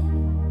time.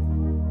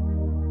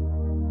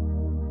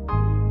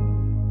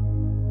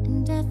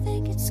 And I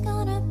think it's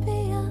gonna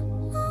be a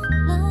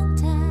long, long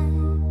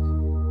time.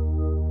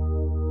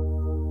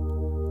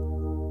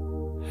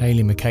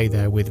 Hayley McKay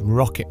there with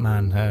Rocket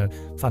Man, her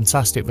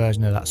fantastic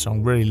version of that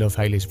song. Really love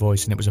Hayley's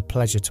voice, and it was a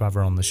pleasure to have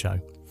her on the show.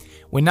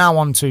 We're now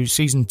on to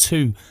season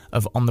 2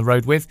 of On the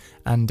Road With,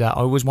 and I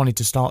always wanted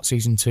to start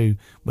season 2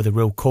 with a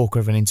real corker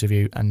of an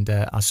interview, and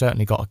I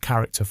certainly got a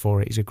character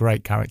for it. He's a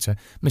great character,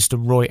 Mr.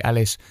 Roy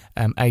Ellis,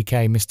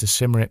 aka Mr.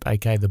 Simrip,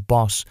 aka The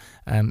Boss.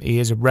 He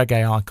is a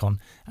reggae icon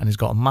and has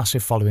got a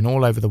massive following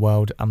all over the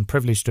world. I'm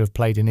privileged to have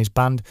played in his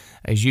band,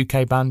 his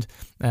UK band.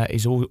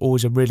 He's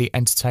always a really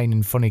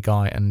entertaining, funny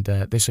guy, and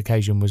this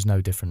occasion was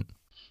no different.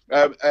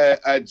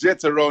 I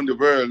jet around the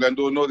world and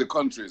don't know the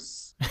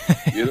countries.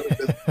 You know?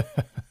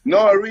 No,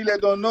 I really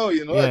don't know,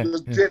 you know. I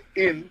just jet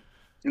in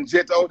and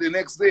jet out the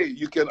next day.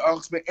 You can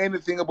ask me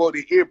anything about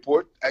the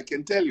airport, I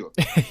can tell you.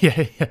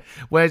 yeah.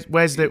 Where's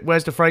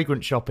the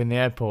fragrance shop in the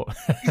airport?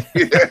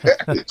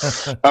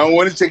 I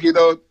want to check it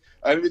out.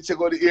 And when we check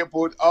out the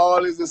airport,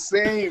 all is the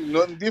same,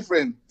 nothing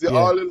different.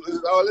 All is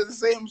the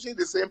same shit,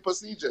 the same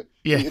procedure.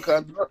 Yeah. You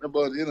can't talk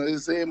about, you know, the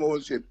same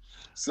old shit.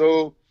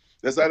 So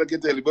that's all I can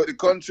tell you. But the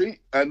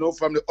country, I know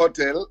from the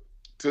hotel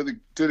to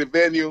the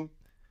venue,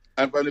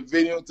 and from the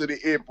venue to the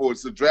airport.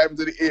 So driving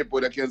to the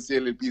airport, I can see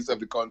a little piece of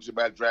the country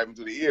by driving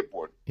to the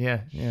airport.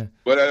 Yeah.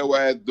 But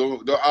otherwise,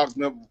 don't ask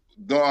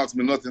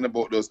me nothing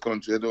about those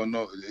countries. I don't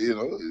know. You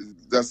know,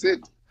 that's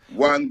it.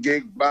 One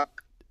gig back,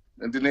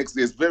 and the next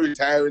day it's very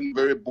tiring,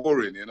 very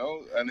boring. You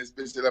know, and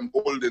especially I'm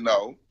older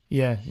now.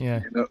 Yeah.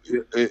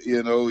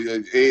 You know,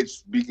 your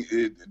age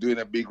doing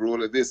a big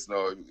role of this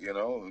now. You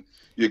know,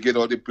 you get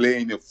out the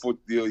plane,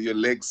 your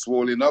legs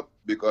swollen up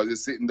because you're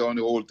sitting down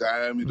the whole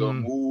time. You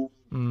don't move.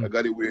 I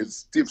got to wear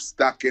stiff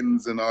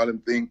stockings and all them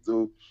things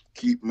to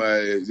keep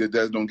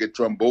don't get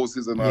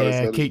thrombosis and all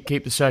that. Yeah,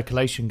 keep the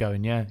circulation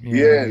going. Yeah,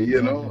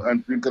 you know,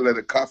 and drink a lot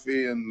of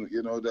coffee, and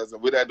you know,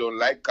 I don't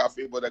like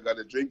coffee, but I got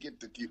to drink it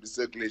to keep the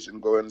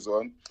circulation going and so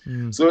on.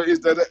 So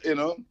it's that, you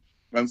know,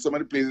 and some of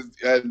the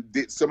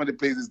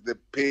places they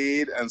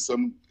paid, and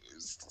some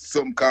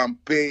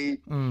can't pay.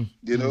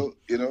 You know,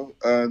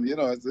 and you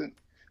know,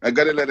 I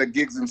got a lot of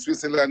gigs in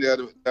Switzerland. The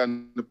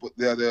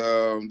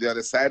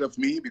other side of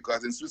me,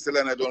 because in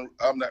Switzerland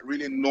I'm not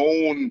really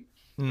known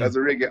as a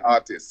reggae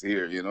artist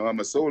here. You know, I'm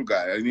a soul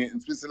guy. I mean, in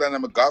Switzerland,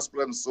 I'm a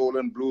gospel and soul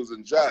and blues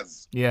and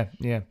jazz. Yeah.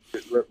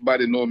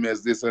 Everybody know me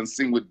as this and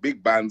sing with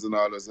big bands and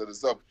all that sort of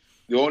stuff.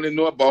 They only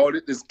know about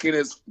it. The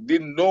Skinners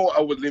didn't know I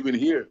was living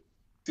here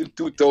till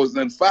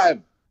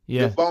 2005.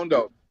 Yeah, they found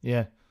out.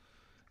 Yeah.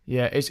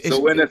 So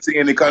when I sing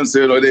in the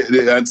concert,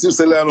 and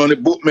Switzerland only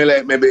book me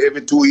like maybe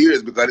every 2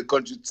 years because the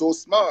country's so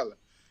small.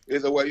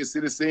 It's why you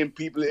see the same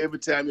people every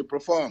time you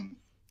perform.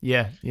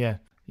 Yeah.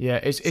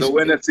 So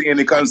when I sing in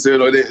the concert,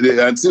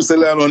 and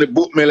Switzerland only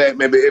book me like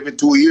maybe every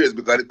 2 years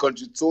because the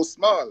country's so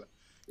small.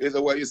 It's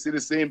why you see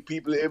the same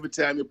people every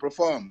time you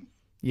perform.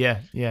 Yeah.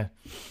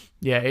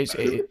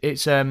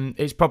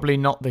 It's probably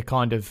not the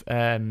kind of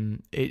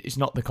it's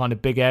not the kind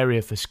of big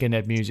area for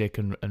skinhead music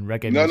and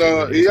reggae music.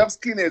 No, you have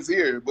skinheads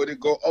here, but they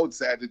go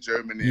outside of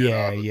Germany.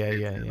 Yeah.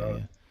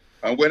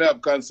 And when I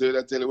have concert,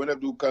 I tell you, when I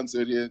do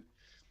concert here,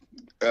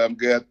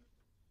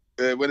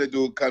 when I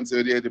do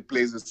concert here, the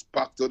place is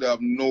packed, so they have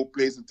no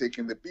place to take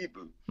in the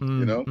people.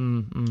 You know,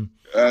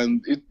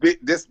 and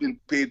that's been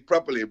paid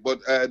properly, but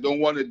I don't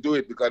want to do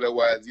it because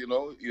otherwise, you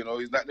know,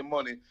 it's not the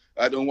money.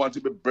 I don't want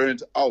to be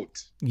burnt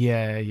out.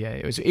 Yeah.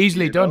 It was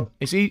easily done.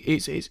 It's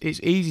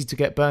easy to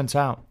get burnt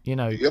out. You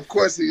know. Of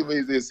course,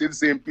 they see the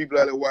same people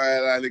at a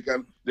while,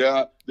 and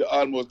they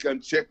almost can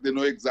check. They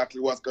know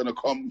exactly what's gonna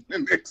come the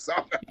next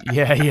song.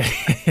 Yeah.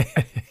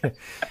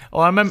 Oh,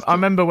 I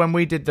remember when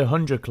we did the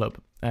 100 Club.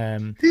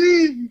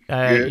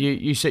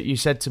 You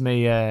said to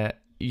me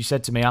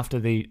after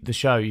the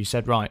show, you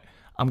said, right,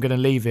 I'm going to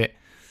leave it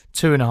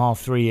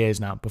 2.5-3 years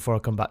now before I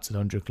come back to the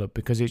 100 Club,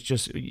 because it's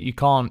just you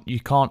can't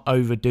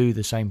overdo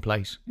the same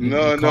place. You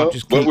can't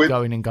just keep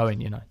going and going,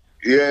 you know.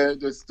 Yeah,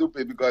 that's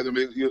stupid, because I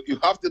mean, you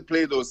have to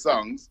play those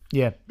songs.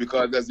 Yeah.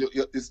 Because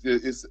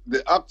it's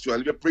the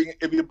actual.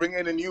 If you bring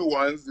in the new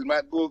ones,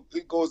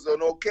 it goes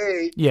on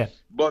okay. Yeah.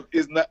 But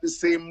it's not the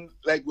same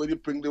like when you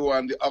bring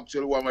the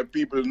actual one where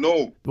people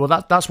know. Well,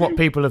 that's what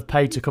people have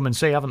paid to come and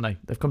see, haven't they?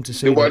 They've come to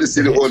see. They want to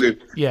see the whole.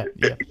 Yeah.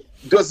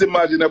 Just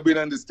imagine I've been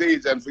on the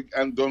stage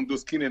and done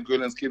those Skinhead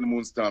Girl and Skinny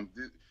Moon Stamp.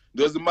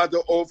 Doesn't matter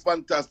how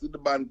fantastic the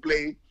band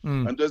play,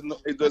 and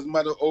it doesn't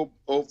matter how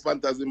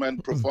fantastic man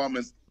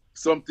performance.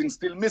 Something's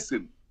still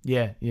missing.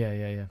 Yeah.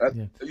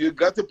 You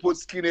got to put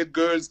Skinhead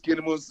Girls, Skinny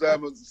Moon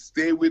Stamp,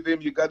 stay with them.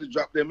 You got to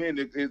drop them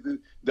in.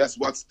 That's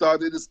what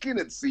started the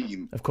Skinhead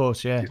scene. Of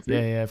course, yeah,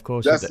 of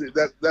course.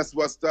 That's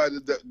what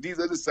started. These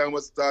are the songs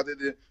what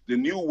started the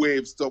new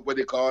wave stuff, what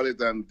they call it,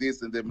 and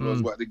this and them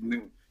knows what they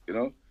do. You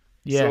know.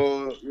 Yeah.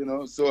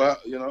 So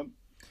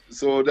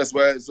So that's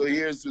why. So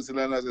here in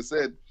Switzerland, as I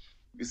said,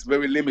 it's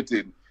very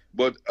limited.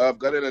 But I've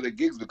got a lot of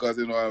gigs because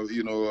I've done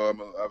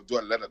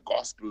a lot of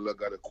gospel. I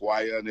got a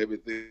choir and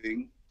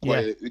everything.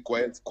 Yeah.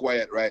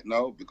 Quiet right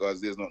now because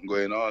there's nothing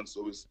going on.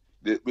 So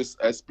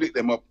I split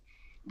them up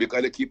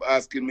because they keep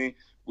asking me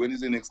when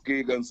is the next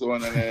gig and so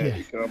on, and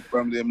I come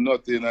from them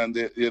nothing, and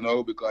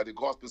because the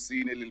gospel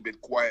scene is a little bit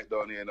quiet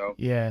down here now.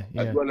 Yeah.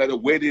 I do a lot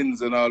of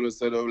weddings and all of a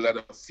sudden a lot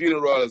of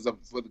funerals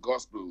for the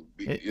gospel.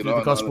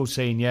 The gospel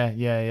scene, yeah.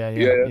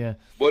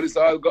 But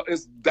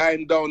it's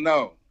dying down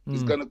now.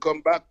 It's gonna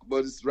come back,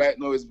 but right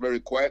now it's very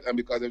quiet, and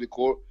because of the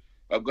court,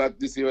 I've got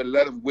this year a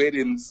lot of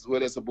weddings where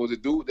they're supposed to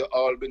do. They've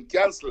all been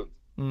cancelled.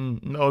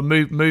 Or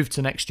move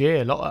to next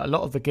year. A lot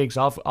of the gigs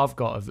I've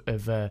got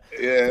of the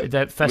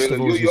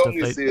festivals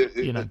and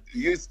stuff.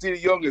 You're still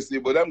young, you see,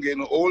 but I'm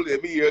getting old.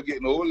 Every year,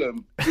 getting older.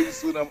 And pretty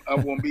soon I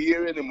won't be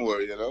here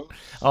anymore.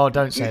 Oh,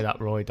 don't say that,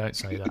 Roy. Don't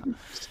say that.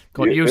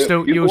 God, you'll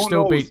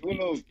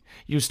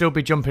still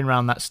be jumping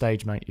around that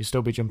stage, mate. You'll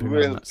still be jumping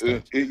around that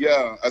stage.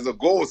 As a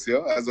ghost,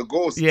 as a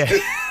ghost. Yeah.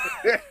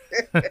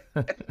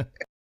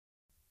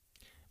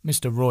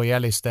 Mr. Roy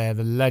Ellis there,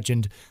 the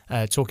legend,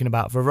 talking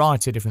about a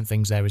variety of different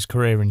things there, his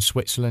career in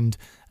Switzerland,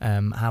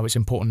 how it's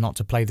important not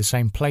to play the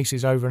same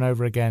places over and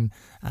over again,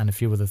 and a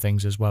few other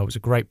things as well. It was a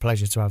great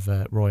pleasure to have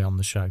Roy on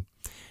the show.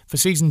 For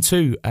Season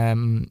 2,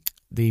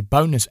 the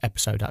bonus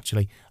episode,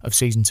 actually, of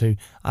Season 2,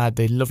 I had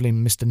the lovely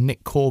Mr.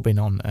 Nick Corbin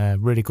on, a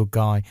really good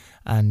guy,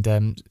 and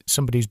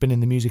somebody who's been in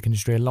the music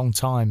industry a long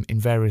time in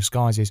various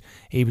guises.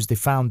 He was the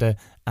founder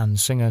and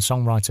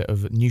singer-songwriter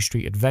of New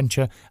Street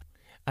Adventure,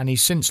 and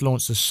he's since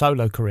launched a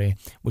solo career,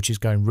 which is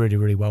going really,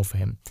 really well for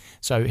him.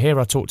 So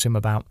here I talked to him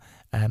about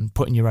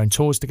putting your own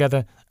tours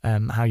together,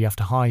 how you have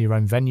to hire your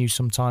own venues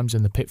sometimes,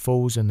 and the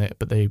pitfalls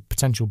but the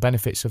potential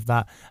benefits of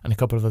that, and a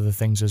couple of other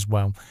things as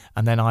well.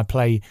 And then I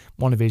play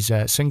one of his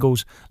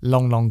singles,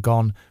 Long Long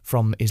Gone,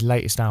 from his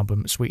latest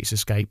album, Sweetest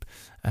Escape,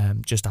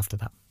 just after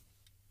that.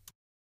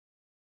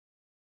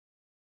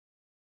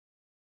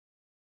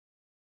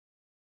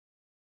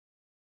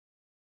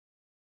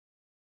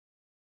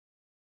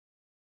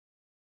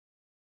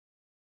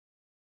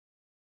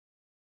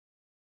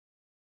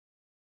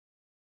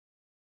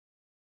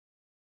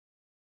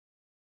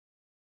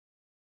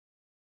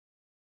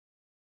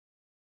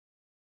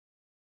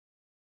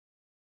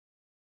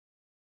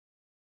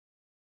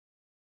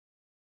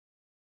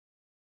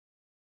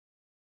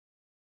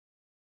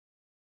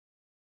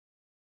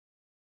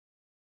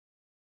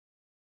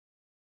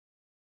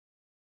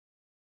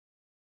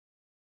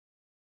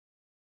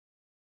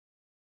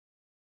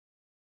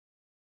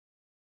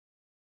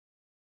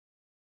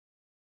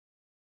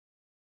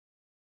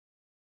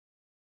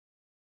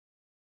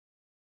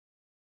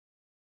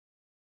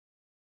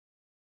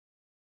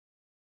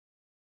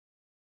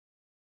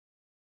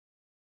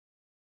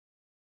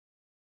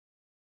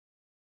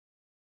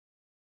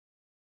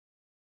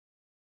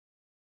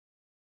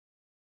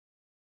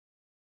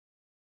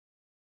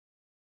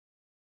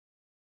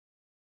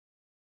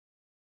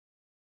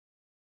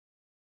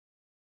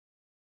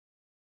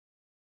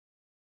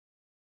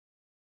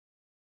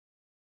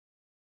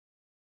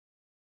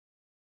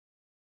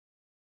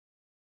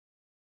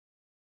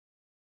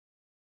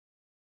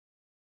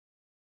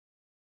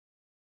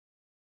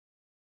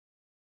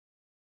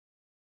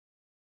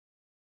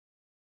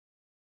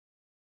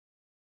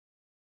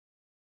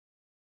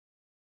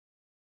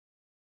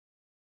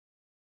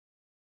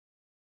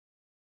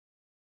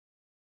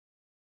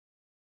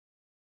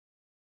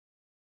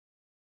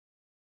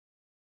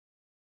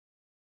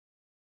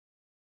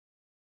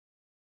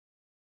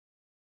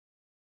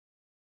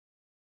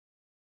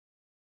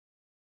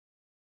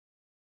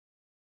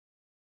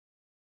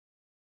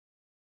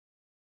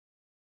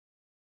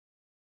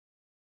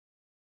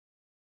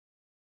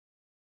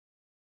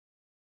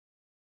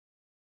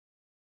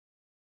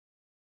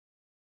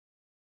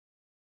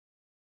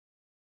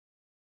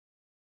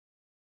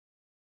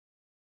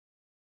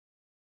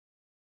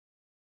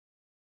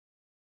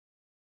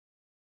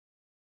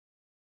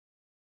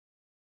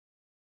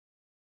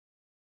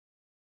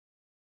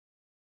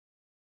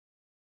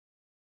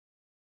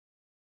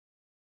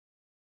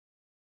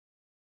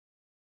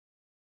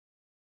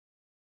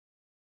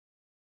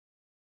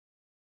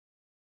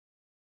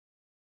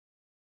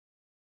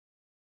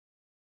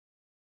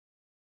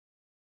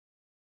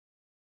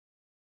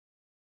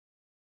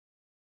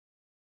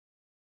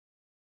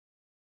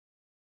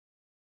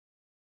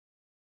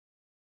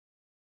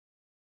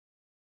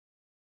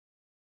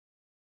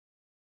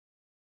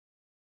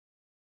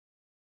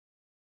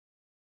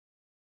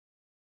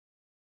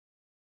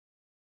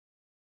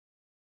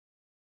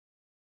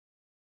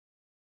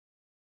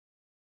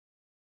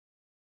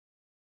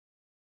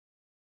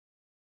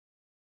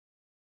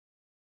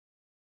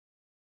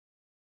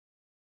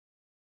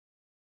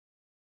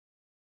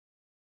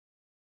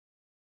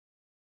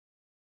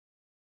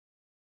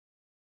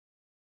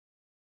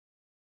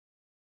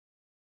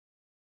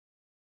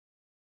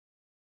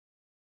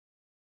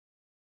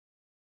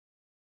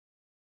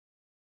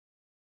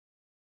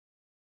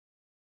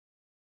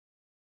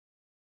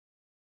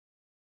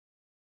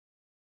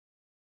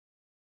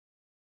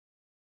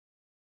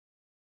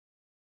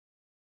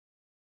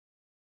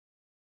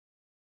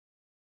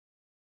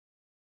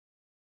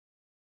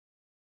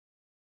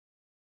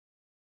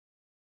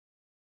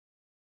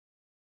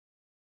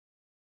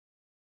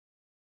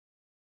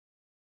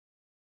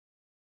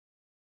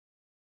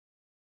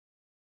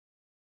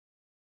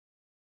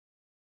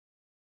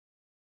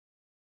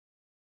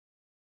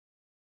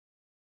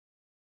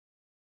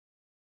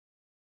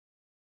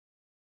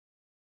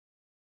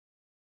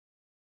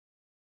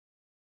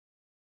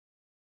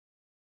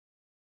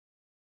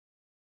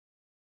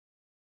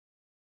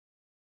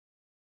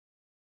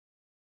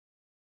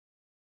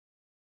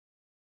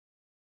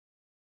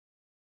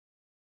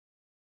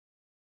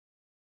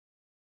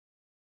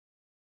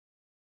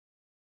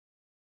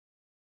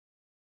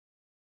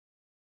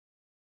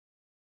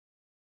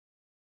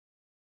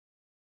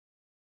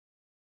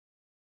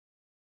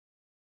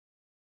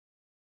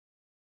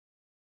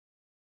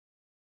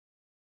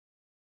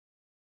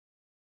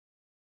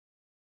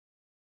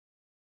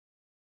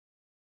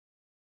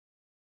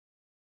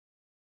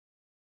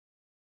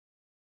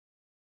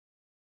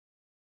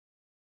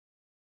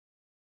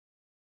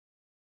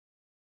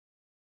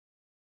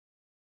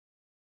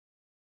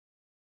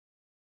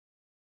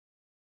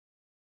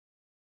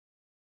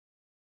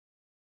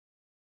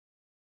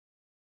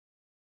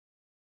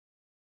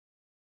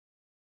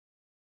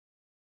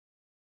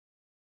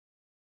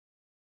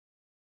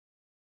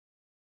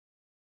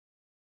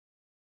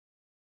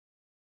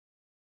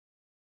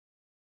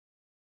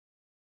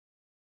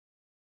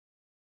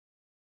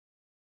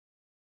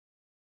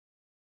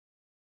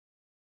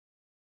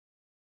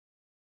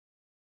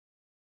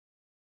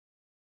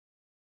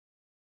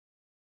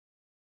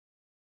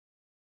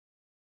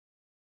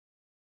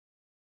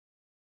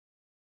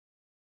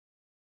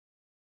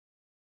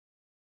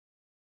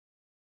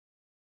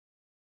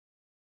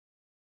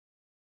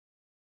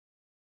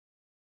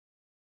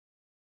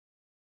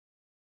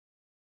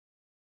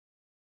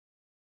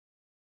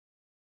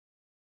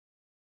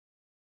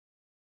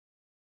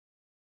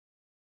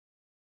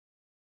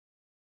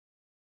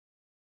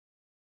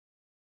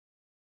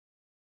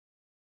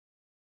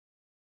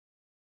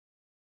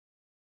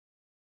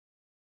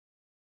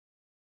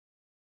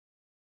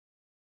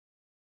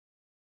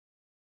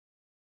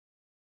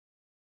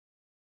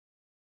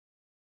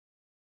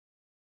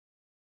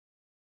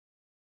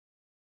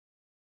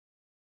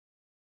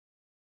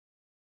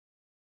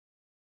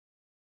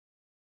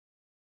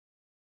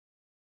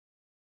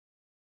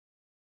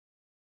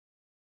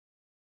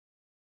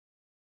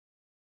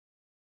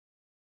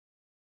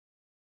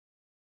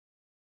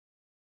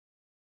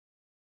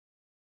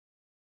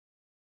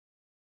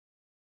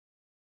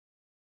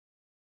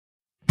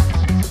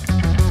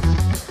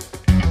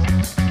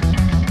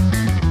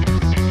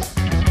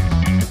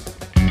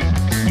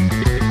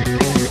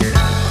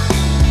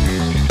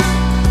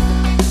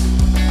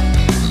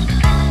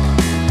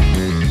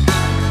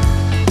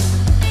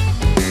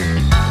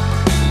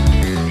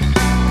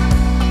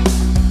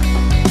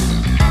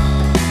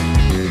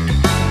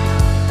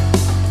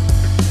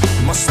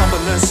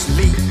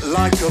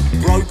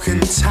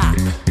 tap.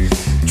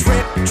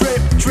 Drip,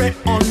 drip,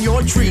 drip on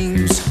your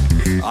dreams.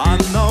 I'm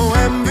no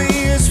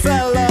envious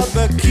fella,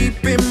 but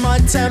keeping my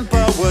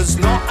temper was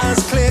not as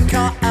clear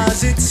cut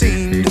as it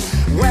seemed.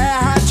 Where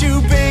had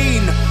you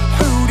been?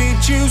 Who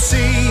did you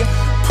see?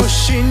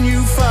 Pushing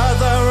you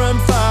further and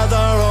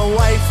further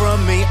away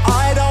from me.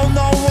 I don't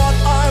know what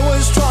I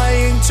was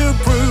trying to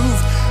prove.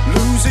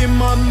 Losing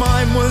my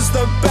mind was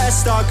the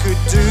best I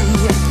could do.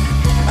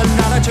 And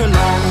now that you're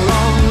long,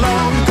 long,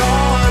 long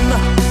gone,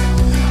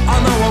 I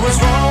know I was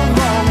wrong,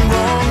 wrong,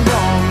 wrong,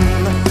 wrong.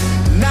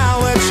 Now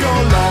that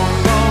you're long,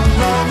 long,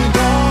 long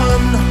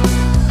gone,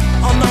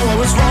 I know I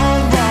was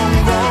wrong, wrong,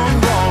 wrong,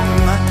 wrong.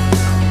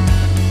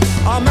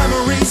 Our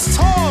memories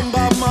torn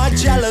by my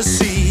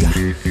jealousy.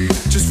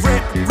 Just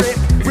rip, rip,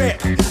 rip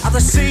at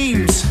the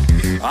seams.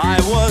 I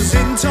was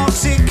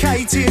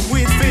intoxicated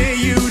with fear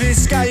you'd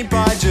escape.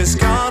 I just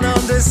can't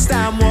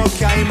understand what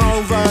came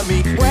over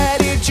me. Where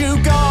did you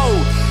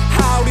go?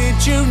 How did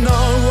you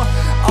know?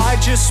 I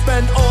just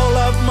spent all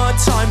of my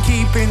time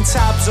keeping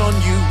tabs on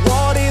you.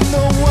 What in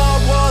the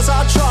world was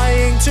I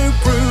trying to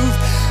prove?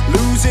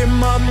 Losing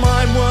my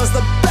mind was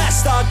the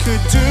best I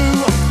could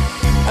do.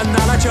 And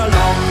now that you're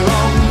long,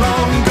 long,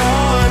 long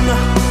gone,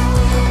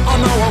 I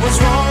know I was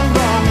wrong,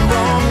 wrong,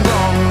 wrong,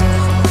 wrong.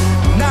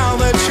 Now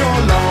that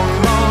you're long,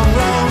 long,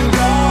 long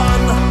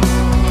gone,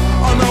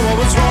 I know I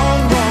was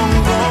wrong, wrong,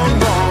 wrong,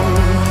 wrong.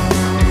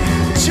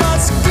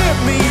 Just give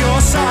me your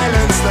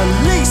silence, the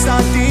least I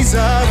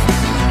deserve.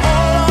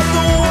 All of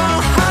the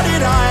while, how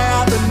did I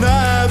have the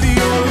nerve?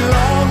 You're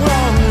long,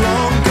 long,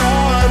 long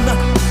gone.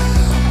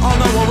 I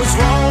know I was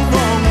wrong,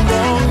 wrong,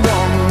 wrong,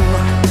 wrong.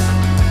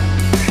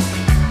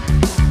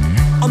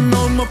 I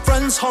know my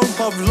friends hope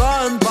I've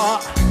learned,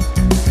 but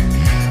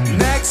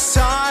next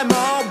time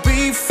I'll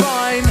be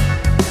fine.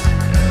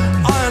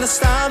 I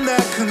understand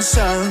their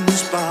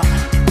concerns, but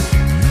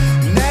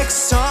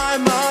next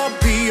time I'll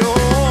be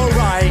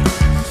alright.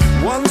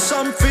 Once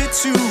I'm fit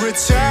to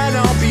return,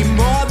 I'll be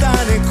more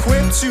than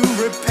equipped to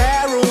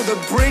repair all the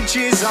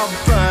bridges I've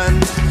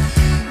burned.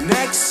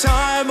 Next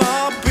time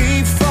I'll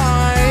be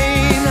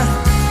fine.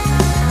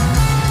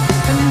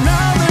 And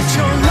now that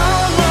you're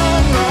long,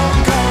 long, long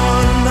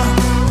gone,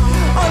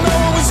 I know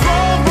I was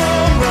wrong,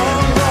 wrong,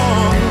 wrong,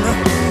 wrong.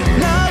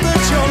 Now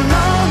that you're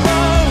long,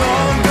 long,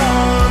 long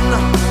gone,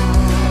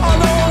 I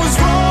know I was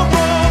wrong,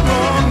 wrong,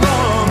 wrong,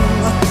 wrong.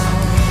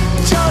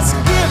 Just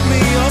give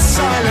me your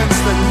silence,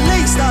 the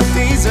least I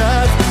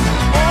deserve.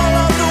 All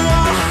of the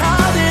while,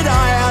 how did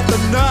I have the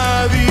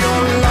nerve?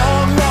 You're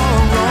long,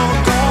 long, long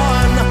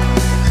gone.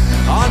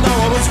 I know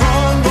I was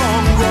wrong,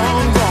 wrong,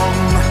 wrong, wrong.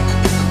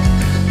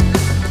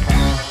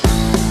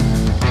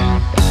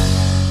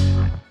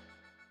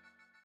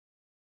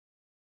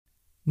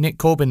 Nick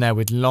Corbin there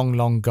with Long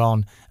Long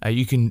Gone.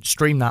 You can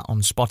stream that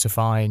on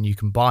Spotify and you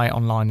can buy it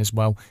online as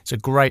well. It's a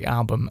great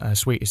album,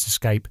 Sweetest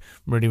Escape.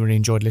 Really, really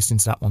enjoyed listening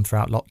to that one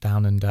throughout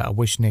lockdown, and I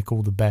wish Nick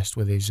all the best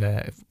with his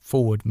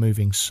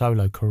forward-moving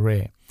solo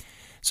career.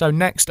 So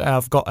next,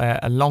 I've got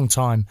a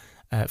long-time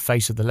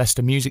face of the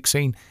Leicester music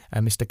scene,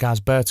 Mr. Gaz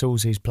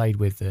Birtles. He's played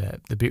with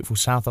the Beautiful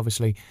South,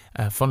 obviously,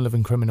 Fun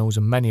Loving Criminals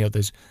and many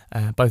others,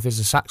 both as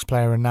a sax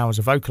player and now as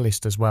a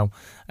vocalist as well.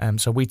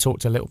 So we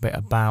talked a little bit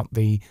about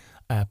the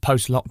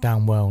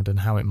post-lockdown world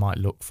and how it might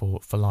look for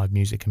live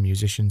music and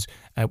musicians.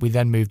 We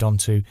then moved on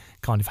to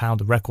kind of how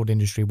the record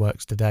industry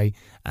works today,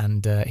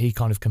 and he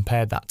kind of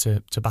compared that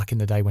to back in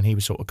the day when he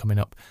was sort of coming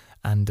up,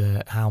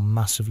 and how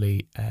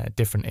massively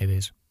different it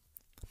is.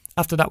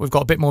 After that, we've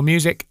got a bit more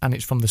music, and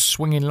it's from the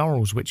Swinging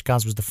Laurels, which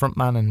Gaz was the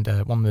frontman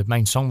and one of the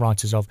main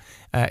songwriters of.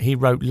 He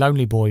wrote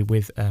Lonely Boy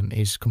with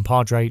his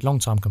compadre,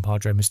 long-time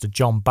compadre, Mr.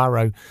 John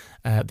Barrow,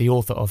 the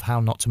author of How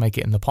Not to Make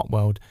It in the Pop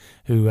World,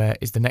 who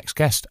is the next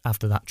guest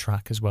after that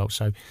track as well.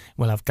 So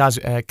we'll have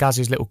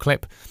Gaz's little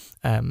clip,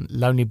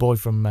 Lonely Boy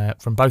from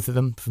both of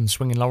them, from the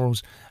Swinging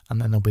Laurels,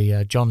 and then there'll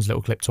be John's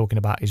little clip talking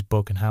about his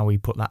book and how he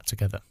put that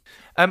together.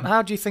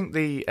 How do you think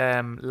the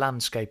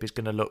landscape is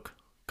going to look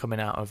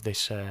coming out of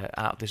this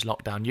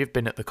lockdown? You've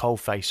been at the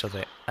coalface of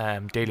it,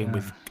 dealing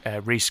with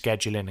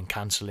rescheduling and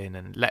cancelling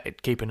and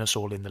keeping us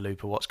all in the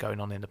loop of what's going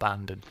on in the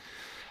band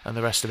and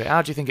the rest of it.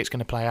 How do you think it's going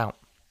to play out?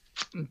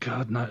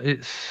 God, no,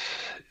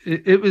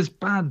 it was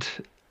bad.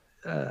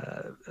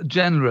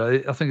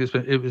 Generally, I think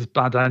it was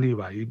bad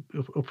anyway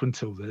up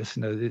until this.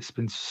 You know, it's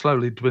been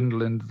slowly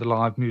dwindling, the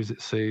live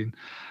music scene,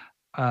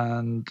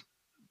 and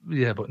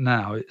yeah, but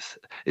now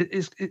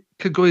it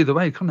could go either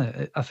way, couldn't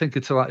it? I think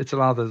it'll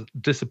either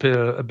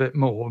disappear a bit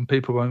more and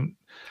people won't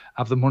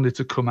have the money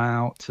to come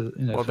out to,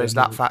 you know, well, for there's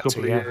that factor,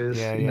 couple of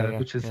years,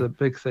 which is a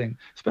big thing,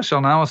 especially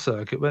on our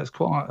circuit where it's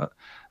quite an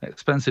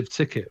expensive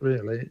ticket,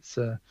 really. It's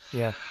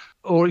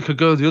or it could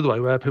go the other way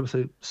where people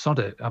say, sod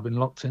it, I've been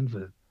locked in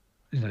for,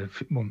 you know,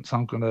 months,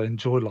 I'm going to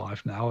enjoy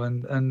life now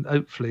and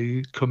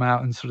hopefully come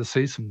out and sort of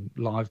see some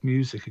live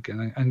music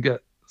again and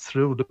get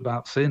thrilled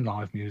about seeing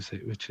live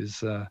music, which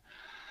is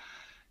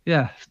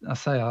I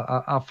say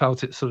I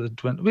felt it sort of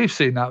went. We've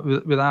seen that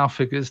with our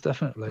figures,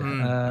 definitely.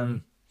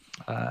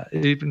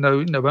 Even though,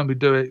 you know, when we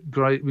do it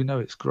great, we know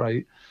it's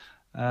great.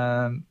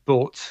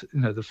 but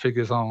the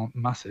figures aren't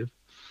massive.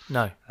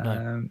 No.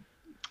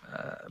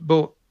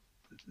 But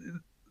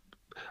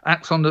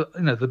acts on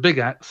the big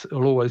acts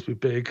will always be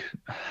big.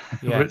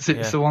 Yeah,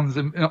 it's the ones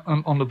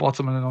on the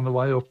bottom and then on the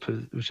way up,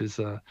 which is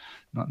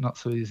not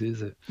so easy,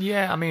 is it?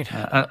 Yeah, I mean,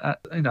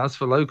 as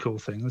for local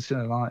things,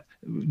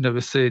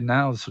 we're seeing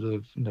now sort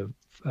of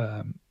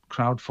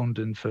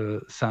crowdfunding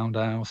for Sound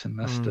House in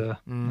Leicester,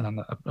 and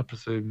I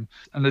presume,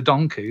 and the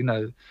Donkey,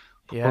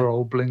 poor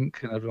old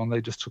Blink and everyone,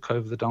 they just took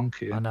over the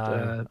Donkey and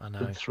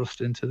been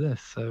thrust into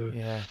this. So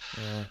yeah.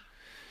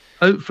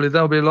 Hopefully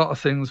there'll be a lot of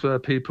things where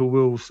people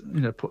will,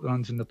 put their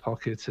hands in the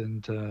pocket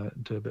and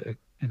do a bit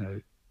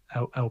of,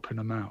 helping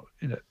them out.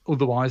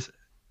 Otherwise,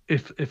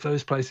 if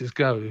those places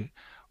go,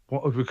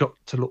 what have we got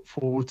to look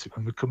forward to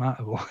when we come out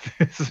of all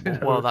this?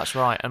 Well, that's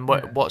right. And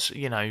what's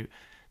the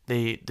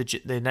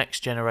next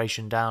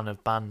generation down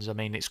of bands? I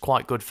mean, it's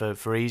quite good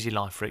for Easy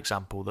Life, for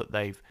example, that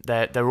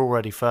they're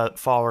already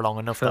far along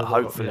enough that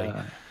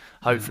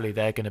hopefully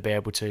they're going to be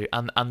able to,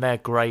 and they're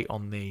great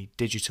on the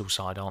digital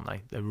side, aren't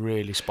they? They're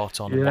really spot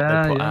on in what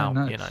they put out.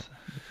 Nice.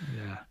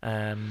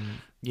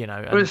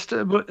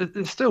 But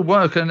it's still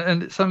work, and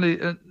it's only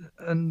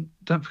and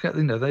don't forget,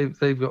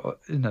 they've got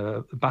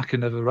a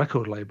backing of a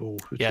record label,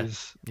 which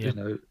is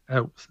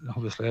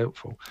obviously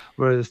helpful.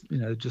 Whereas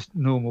just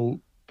normal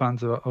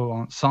bands who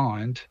aren't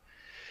signed,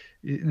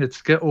 to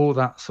get all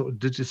that sort of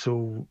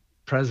digital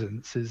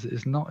presence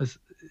is not as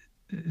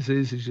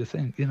easy as you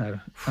think.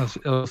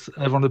 Else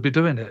everyone would be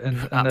doing it, and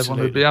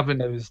everyone would be having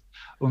those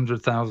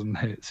 100,000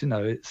 hits.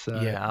 It's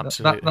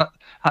absolutely.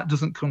 That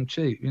doesn't come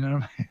cheap. You know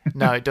what I mean?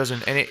 No, it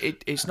doesn't, and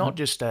it's not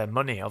just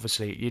money.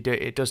 Obviously,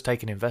 it does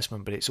take an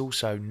investment, but it's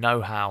also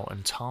know-how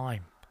and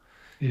time.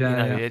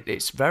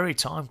 It's very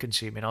time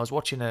consuming. I was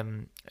watching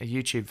a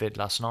YouTube vid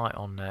last night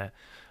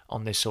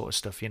on this sort of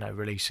stuff,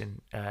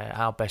 releasing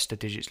how best to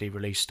digitally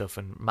release stuff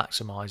and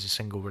maximize a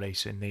single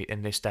release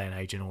in this day and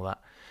age and all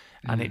that.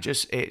 And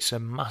it's a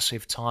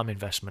massive time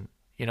investment.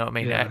 You know what I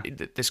mean? Yeah.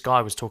 This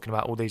guy was talking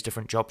about all these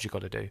different jobs you've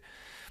got to do.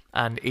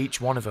 And each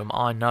one of them,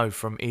 I know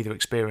from either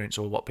experience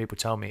or what people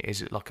tell me,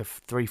 is like a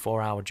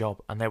 3-4 hour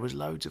job. And there was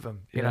loads of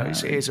them.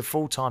 It is a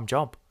full-time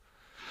job.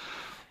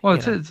 Well,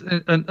 it is.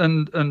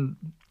 And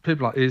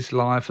people like Easy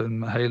Life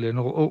and Haley and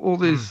all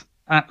these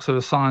acts that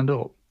are signed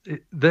up,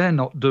 they're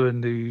not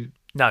doing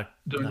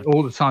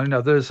all the time.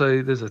 There's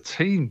a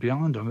team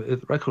behind them at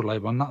the record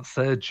label, and that's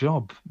their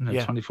job,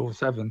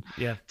 24/7.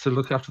 To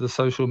look after the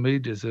social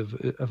medias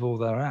of all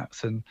their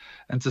acts, and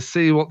to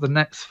see what the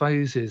next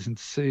phase is, and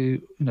to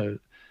see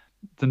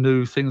the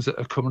new things that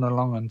are coming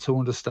along, and to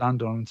understand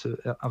them, and to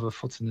have a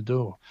foot in the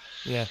door.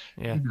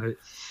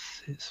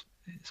 It's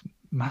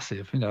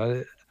massive.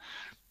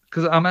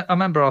 Because I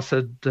remember I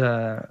said.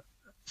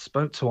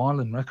 Spoke to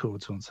Island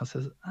Records once. I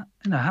said,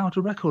 how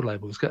do record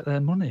labels get their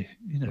money?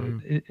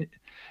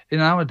 In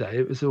our day,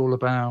 it was all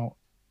about,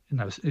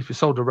 if you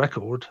sold a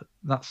record,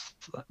 that's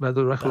where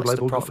the record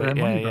label got their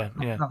money.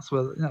 That's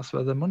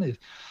where their money is.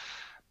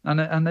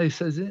 And they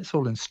said it's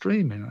all in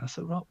streaming. And I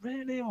said, right,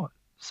 really? What?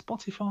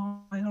 Spotify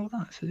and all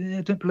that? I said,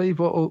 I don't believe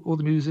what all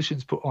the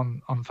musicians put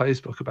on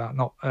Facebook about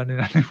not earning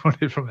any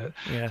money from it.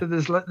 So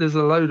there's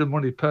a load of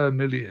money per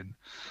million,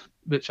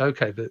 which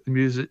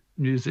the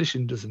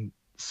musician doesn't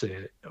see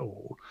it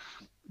all,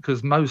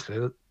 because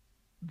mostly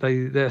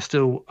they're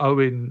still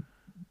owing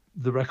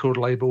the record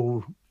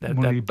label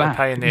money back.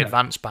 They're paying the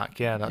advance back.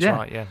 That's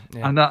right.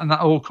 And that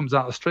all comes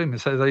out of streaming,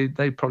 so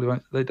they probably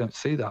they don't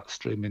see that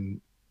streaming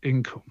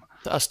income.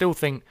 I still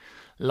think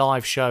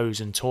live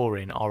shows and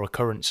touring are a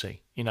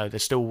currency.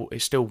 It's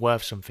still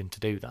worth something to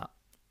do that.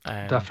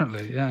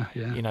 Definitely, yeah.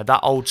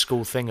 That old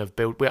school thing of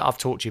build. I've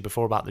talked to you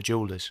before about the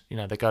Jewelers.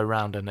 They go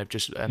around and they've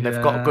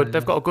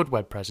got a good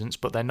web presence,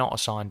 but they're not a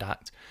signed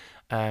act.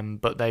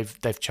 But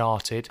they've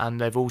charted,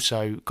 and they've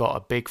also got a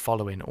big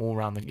following all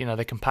around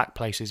they can pack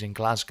places in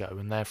Glasgow,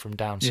 and they're from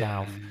down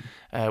south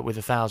with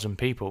 1,000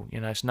 people.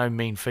 It's no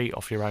mean feat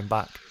off your own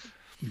back.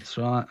 That's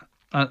right.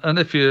 And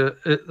if you're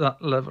at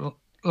that level,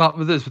 like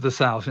with the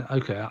South,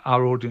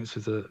 our audience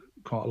is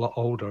quite a lot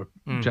older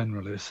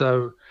generally,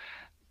 so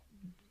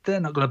they're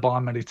not going to buy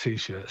many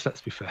T-shirts.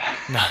 Let's be fair.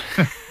 No.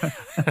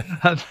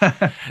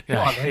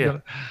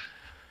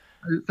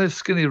 They're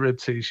skinny rib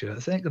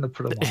T-shirts. They ain't going to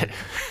put them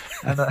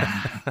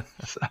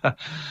on.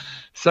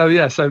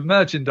 So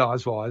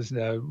merchandise wise,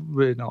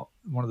 we're not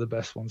one of the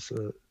best ones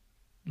to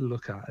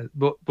look at.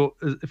 But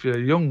if you're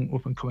a young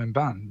up and coming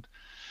band,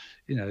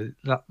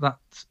 that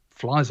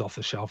flies off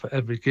the shelf at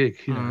every gig.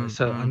 And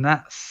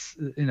that's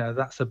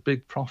a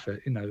big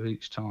profit.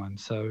 Each time.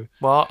 So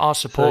our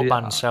support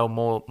bands sell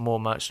more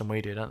merch than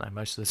we do, don't they?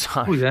 Most of the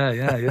time. Oh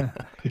yeah,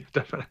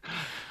 definitely.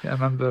 I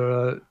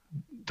remember.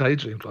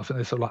 Daydream Club, I think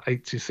they sold like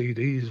 80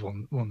 CDs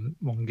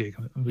one gig,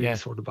 and we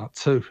sold about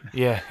 2.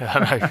 Yeah,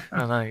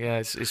 I know. Yeah,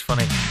 it's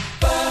funny.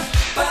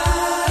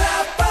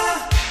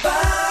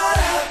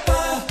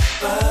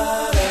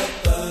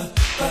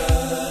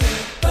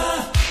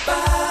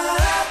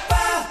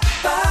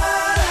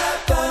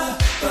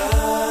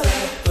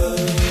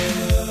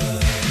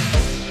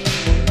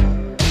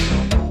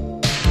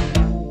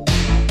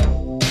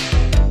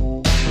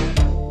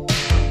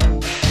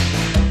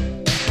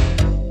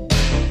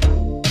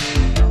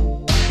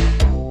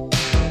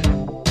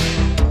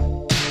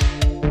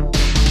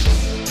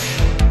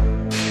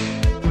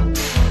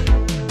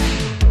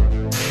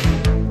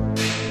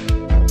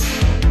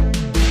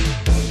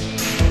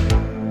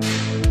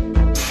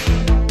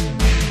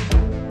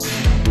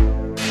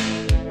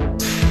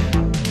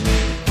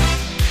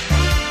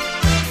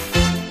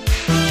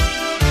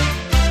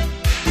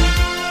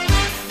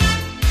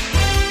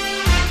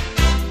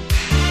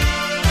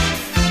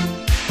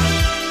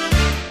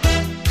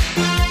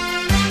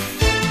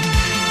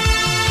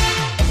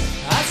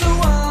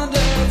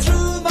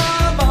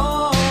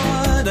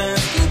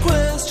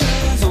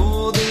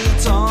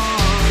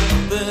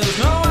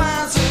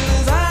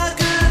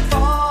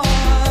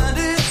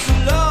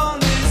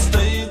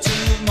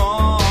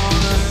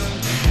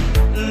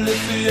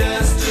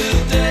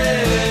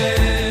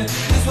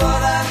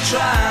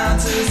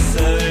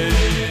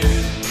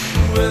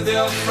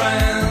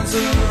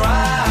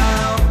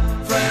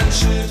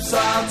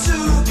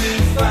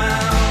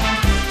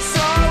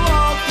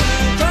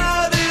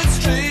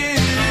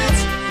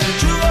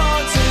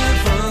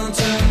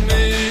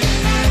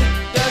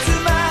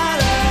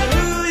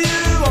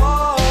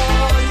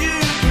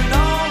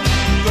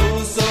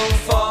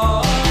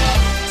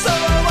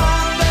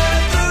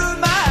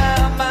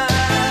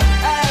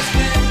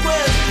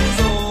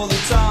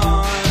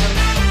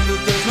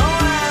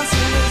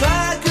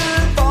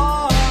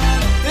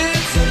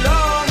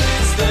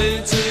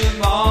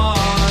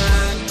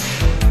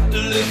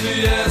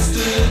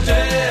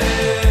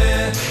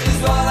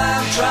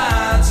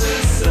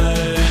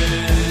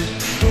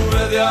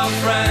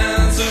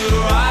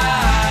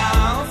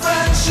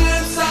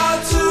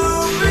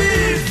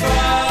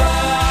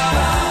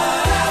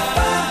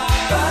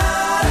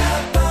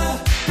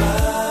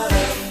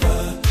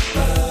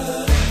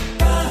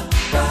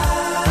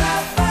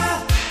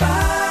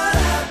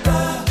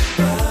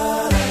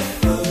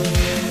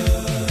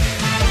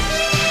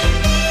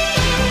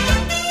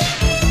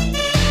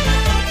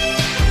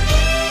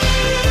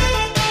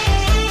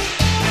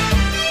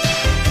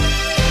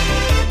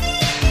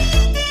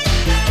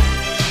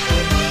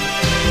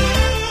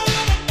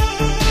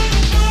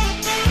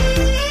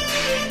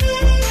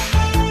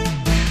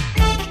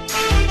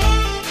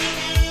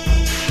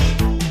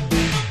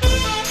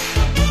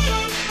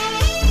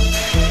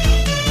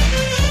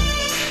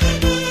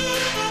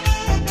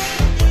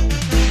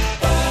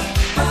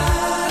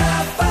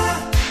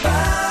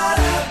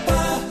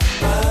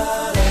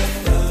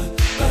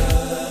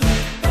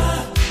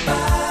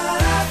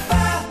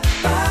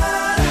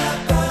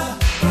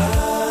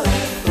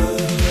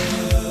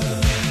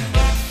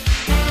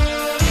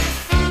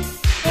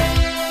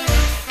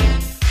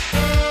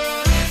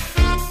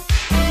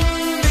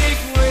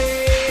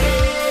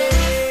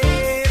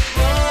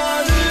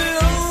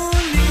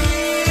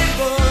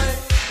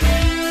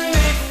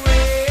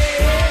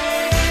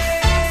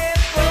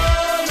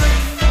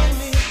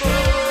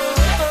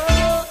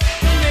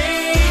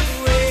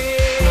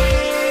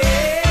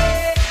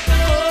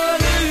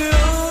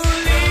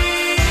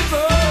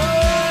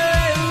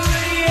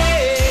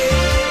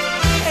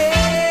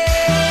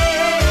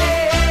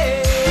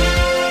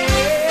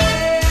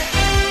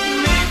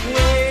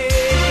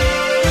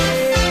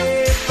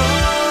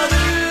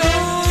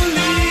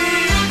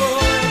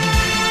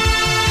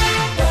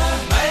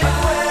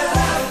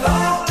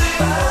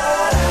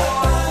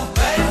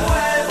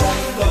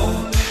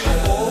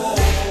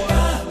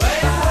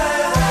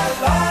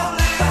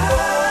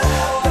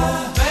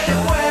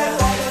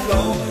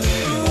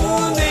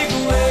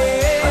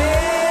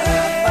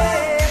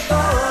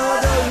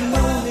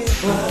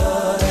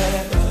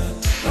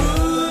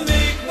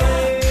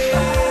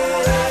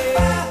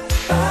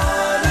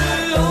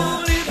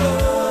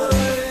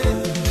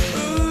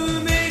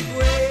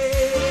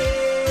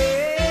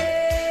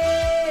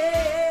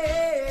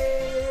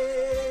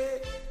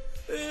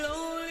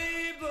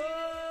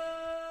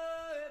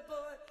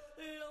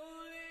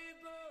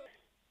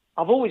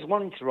 I've always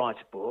wanted to write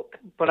a book,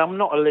 but I'm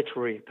not a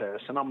literary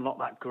person. I'm not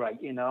that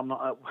great, you know. I'm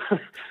not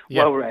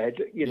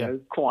well-read, you know,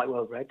 quite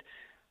well-read.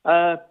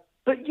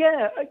 But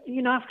yeah,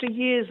 you know, after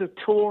years of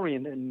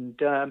touring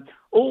and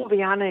all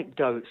the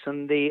anecdotes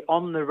and the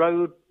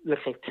on-the-road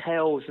little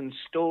tales and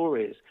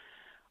stories,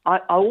 I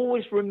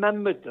always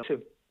remembered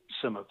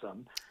some of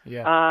them.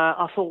 Yeah.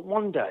 I thought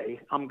one day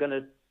I'm going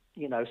to,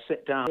 you know,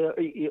 sit down,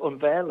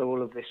 unveil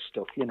all of this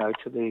stuff, you know,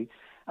 to the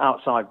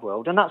outside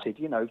world. And that's it,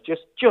 you know,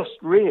 just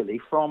really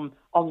from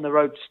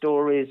on-the-road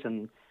stories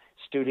and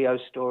studio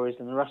stories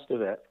and the rest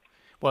of it.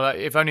 Well,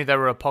 if only there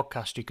were a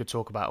podcast you could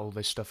talk about all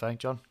this stuff, eh,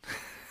 John?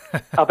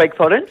 I beg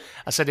pardon?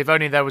 I said, if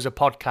only there was a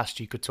podcast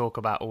you could talk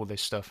about all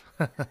this stuff.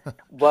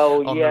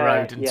 Well, on the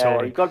road and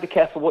touring. You've got to be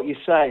careful what you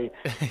say.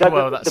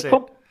 Well, that's it.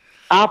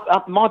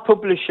 My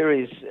publisher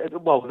is,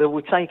 well, they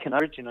were taken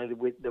originally,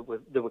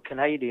 they were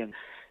Canadian.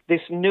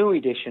 This new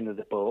edition of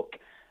the book,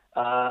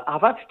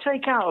 I've had to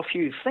take out a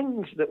few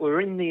things that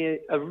were in the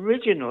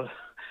original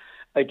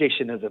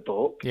edition of the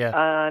book.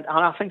 Yeah. And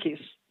I think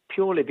it's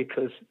purely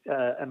because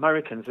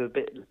Americans are a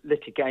bit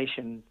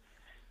litigation,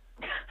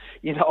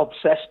 you know,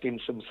 obsessed in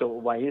some sort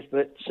of ways.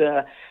 But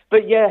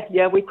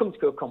yeah, we come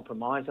to a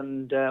compromise,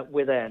 and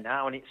we're there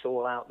now, and it's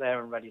all out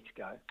there and ready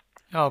to go.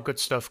 Oh, good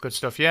stuff, good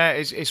stuff. Yeah,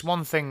 it's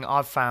one thing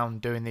I've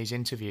found doing these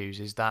interviews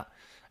is that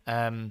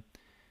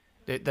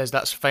there's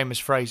that famous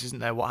phrase, isn't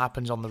there? What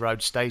happens on the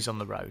road stays on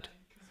the road.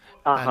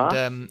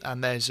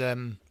 And there's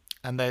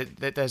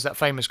that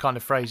famous kind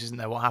of phrase, isn't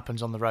there? What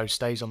happens on the road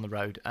stays on the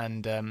road.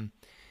 And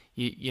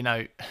you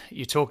know,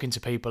 you're talking to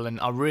people, and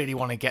I really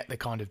want to get the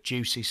kind of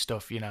juicy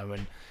stuff, you know,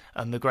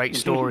 and the great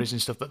stories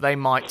and stuff that they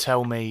might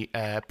tell me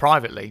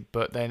privately.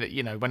 But then,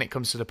 you know, when it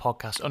comes to the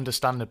podcast,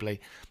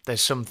 understandably,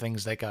 there's some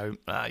things they go,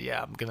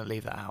 yeah, I'm going to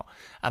leave that out.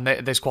 And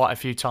there's quite a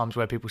few times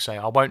where people say,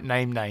 I won't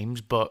name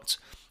names, but,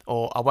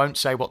 or I won't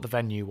say what the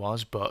venue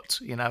was, but,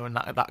 you know, and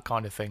that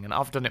kind of thing. And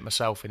I've done it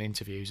myself in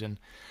interviews,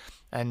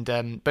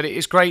 but it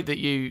is great that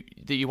you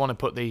want to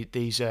put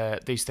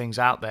these things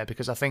out there,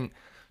 because I think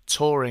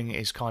touring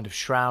is kind of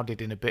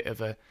shrouded in a bit of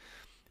a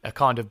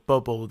kind of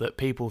bubble that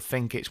people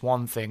think it's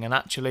one thing, and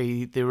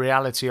actually the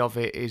reality of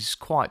it is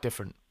quite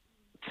different.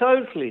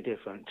 Totally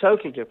different.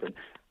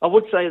 I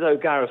would say though,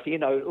 Gareth, you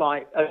know,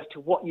 like as to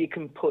what you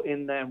can put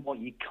in there and what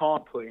you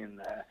can't put in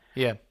there.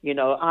 Yeah. You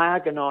know, I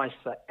agonised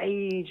for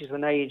ages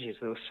and ages.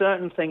 There were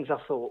certain things I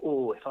thought,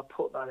 oh, if I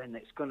put that in,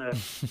 that's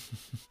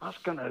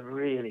gonna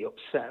really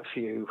upset a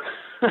few.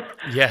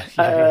 Yeah.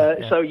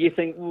 So you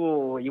think,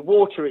 oh, you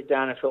water it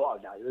down and thought, oh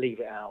no,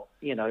 leave it out.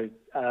 You know.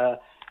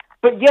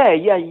 But yeah,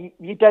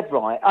 you're dead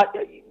right.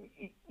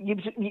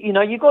 You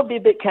know, you've got to be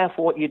a bit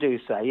careful what you do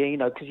say, you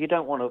know, because you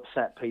don't want to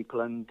upset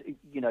people, and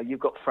you know, you've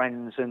got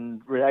friends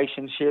and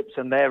relationships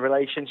and their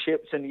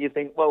relationships, and you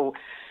think, well,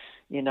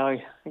 you know,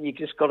 you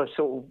just got to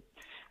sort of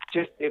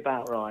just be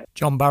about right.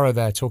 John Barrow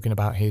there talking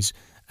about his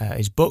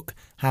book,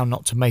 How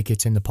Not to Make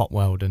It in the Pop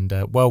World, and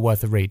well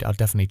worth a read. I'll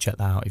definitely check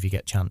that out if you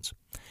get a chance.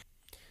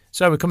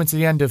 So we're coming to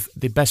the end of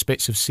the best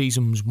bits of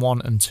seasons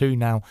 1 and 2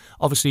 now.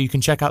 Obviously, you can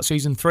check out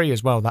season 3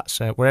 as well. That's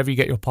wherever you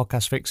get your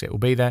podcast fix, it will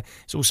be there.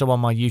 It's also on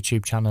my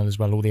YouTube channel as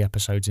well, all the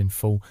episodes in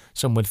full,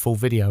 some with full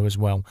video as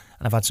well.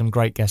 And I've had some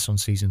great guests on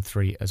season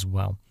 3 as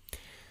well.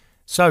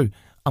 So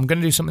I'm going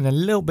to do something a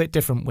little bit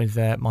different with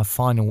my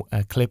final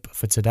clip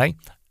for today.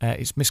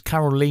 It's Miss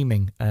Carol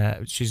Leeming.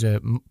 She's a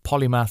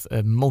polymath,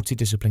 a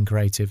multidiscipline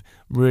creative,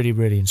 really,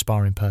 really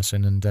inspiring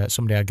person, and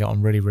somebody I get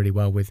on really, really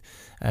well with.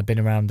 Been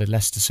around the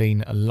Leicester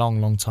scene a long,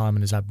 long time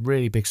and has had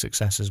really big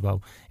success as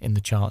well in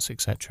the charts,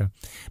 etc.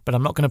 But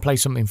I'm not going to play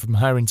something from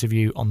her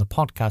interview on the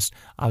podcast.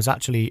 I was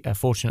actually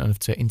fortunate enough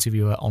to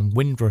interview her on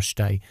Windrush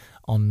Day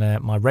on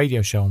my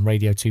radio show on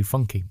Radio 2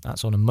 Funky.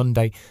 That's on a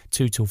Monday,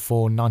 2 till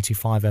 4,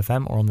 95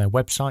 FM, or on their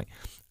website.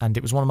 And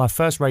it was one of my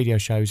first radio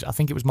shows. I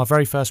think it was my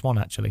very first one,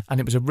 actually. And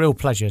it was a real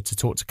pleasure to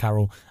talk to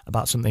Carol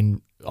about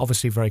something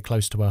obviously very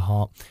close to her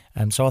heart.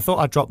 So I thought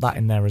I'd drop that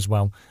in there as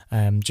well.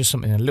 Just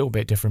something a little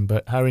bit different.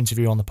 But her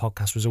interview on the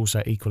podcast was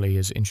also equally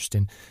as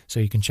interesting. So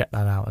you can check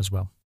that out as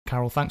well.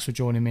 Carol, thanks for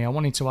joining me. I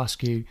wanted to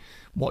ask you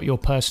what your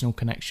personal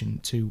connection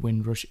to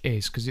Windrush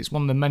is, because it's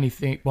one of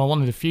the one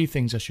of the few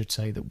things I should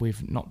say that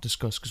we've not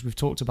discussed, because we've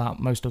talked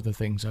about most other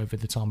things over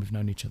the time we've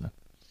known each other.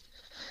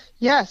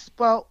 Yes,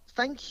 well,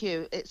 thank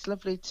you. It's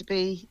lovely to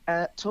be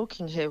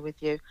talking here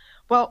with you.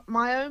 Well,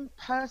 my own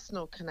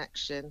personal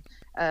connection,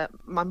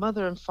 my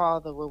mother and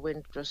father were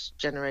Windrush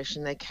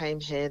generation. They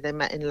came here, they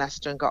met in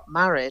Leicester and got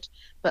married.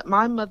 But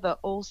my mother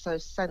also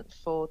sent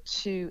for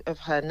 2 of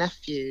her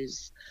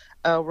nephews,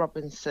 Earl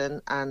Robinson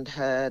and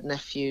her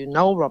nephew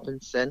Noel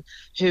Robinson,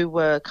 who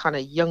were kind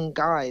of young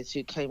guys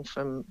who came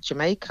from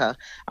Jamaica.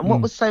 And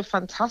what was so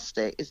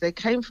fantastic is they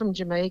came from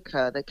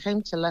Jamaica, they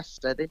came to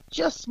Leicester, they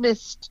just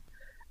missed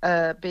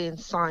being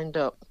signed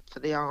up for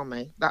the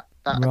army. That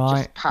right.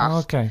 Just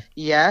passed. Okay.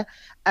 Yeah.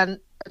 And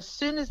as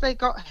soon as they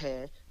got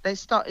here, they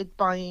started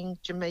buying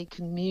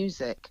Jamaican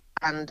music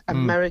and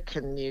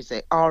American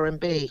music,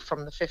 R&B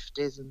from the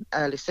 50s and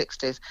early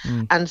 60s.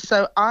 And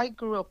so I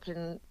grew up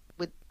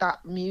with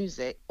that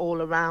music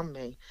all around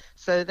me.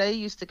 So they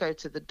used to go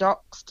to the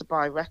docks to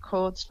buy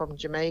records from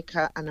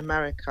Jamaica and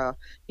America,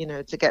 you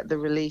know, to get the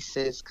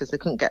releases because they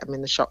couldn't get them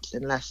in the shops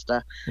in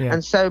Leicester. Yeah.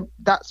 And so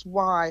that's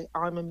why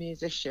I'm a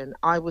musician.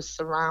 I was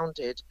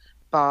surrounded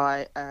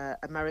by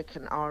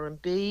American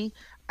R&B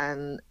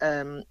and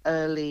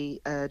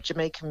early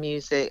Jamaican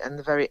music and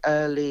the very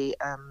early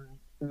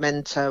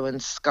mento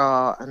and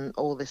ska and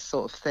all this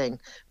sort of thing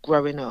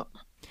growing up.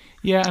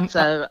 Yeah, and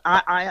so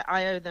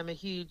I owe them a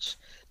huge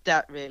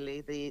debt,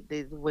 really,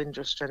 the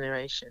Windrush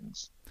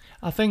generations.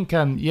 I think,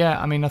 I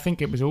mean, I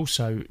think it was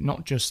also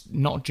not just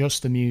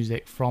the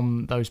music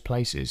from those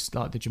places,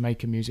 like the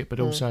Jamaican music, but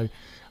also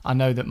I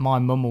know that my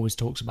mum always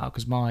talks about,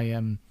 because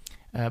my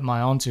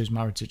auntie was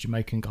married to a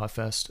Jamaican guy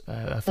first,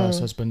 her first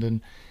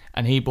husband,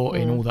 and he brought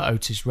in all the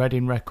Otis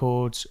Redding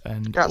records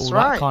and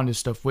that kind of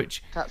stuff,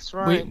 which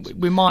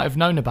we might have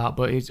known about,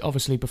 but it's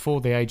obviously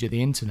before the age of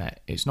the internet.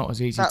 It's not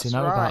as easy to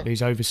know about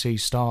these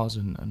overseas stars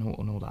and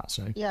all that.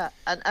 So yeah,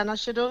 and I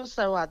should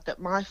also add that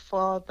my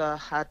father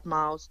had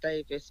Miles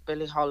Davis,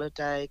 Billie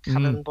Holiday,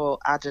 Cannonball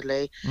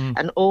Adderley,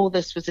 and all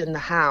this was in the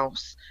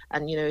house.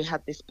 And you know, he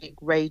had this big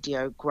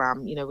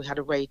radiogram. You know, we had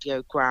a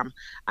radiogram,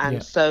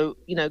 and so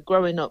you know,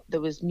 growing up, there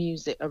was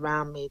music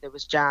around me. There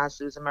was jazz,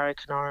 there was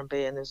American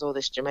R&B, and there was all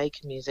this Jamaican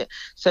music,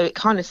 so it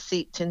kind of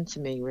seeped into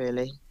me,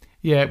 really.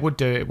 Yeah, it would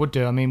do.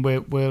 I mean,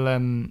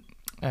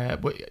 I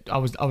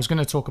was going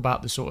to talk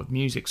about the sort of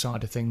music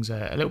side of things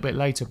a little bit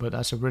later, but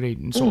that's a really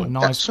sort of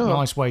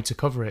nice way to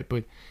cover it.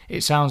 But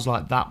it sounds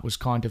like that was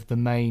kind of the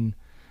main,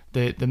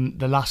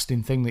 the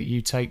lasting thing that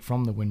you take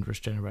from the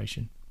Windrush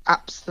generation.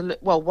 Absolutely.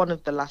 Well, one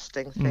of the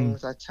lasting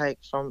things I take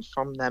from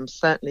them.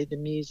 Certainly, the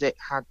music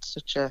had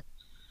such an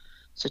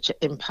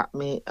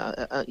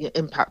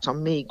impact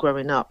on me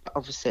growing up.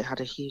 Obviously, it had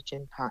a huge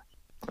impact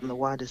on the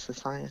wider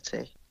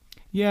society.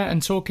 Yeah,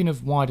 and talking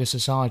of wider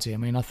society, I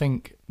mean, I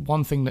think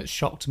one thing that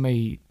shocked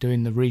me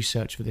doing the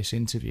research for this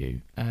interview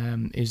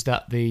is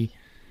that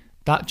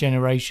that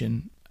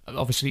generation,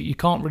 obviously, you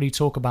can't really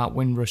talk about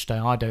Windrush Day,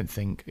 I don't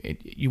think.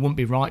 You wouldn't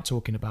be right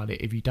talking about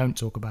it if you don't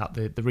talk about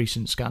the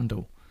recent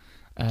scandal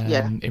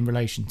in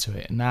relation to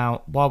it. And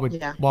now, while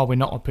we're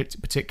not a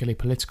particularly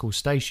political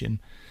station,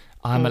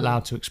 I'm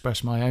allowed to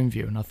express my own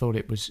view, and I thought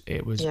it was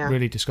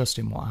really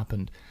disgusting what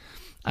happened,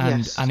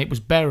 and it was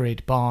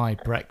buried by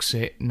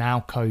Brexit,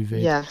 now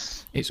COVID.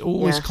 Yes, it's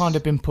always kind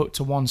of been put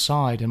to one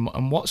side,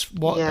 and what's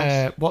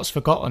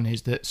forgotten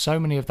is that so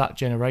many of that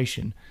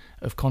generation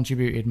have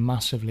contributed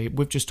massively.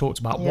 We've just talked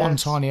about one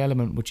tiny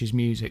element, which is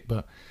music,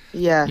 but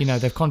you know,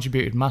 they've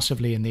contributed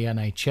massively in the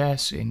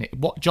NHS, in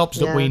what jobs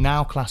that we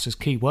now class as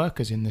key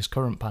workers in this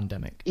current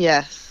pandemic.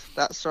 Yes.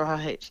 That's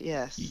right.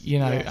 Yes. You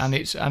know, and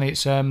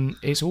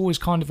it's always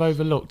kind of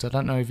overlooked. I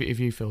don't know if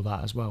you feel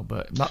that as well,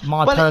 but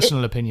my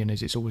personal opinion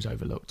is it's always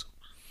overlooked.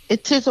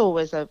 It is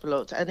always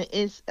overlooked, and it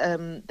is.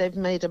 They've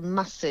made a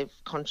massive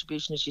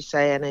contribution, as you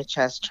say,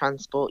 NHS,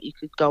 transport. You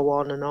could go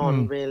on and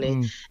on,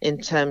 really,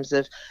 in terms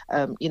of,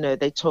 you know,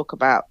 they talk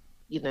about,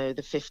 you know,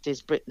 the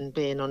 50s Britain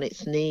being on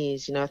its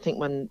knees. You know, I think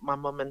when my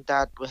mum and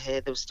dad were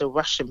here, there was still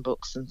ration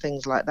books and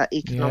things like that.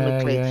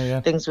 Economically,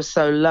 things were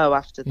so low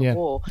after the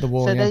war.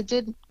 So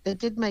they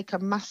did make a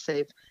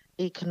massive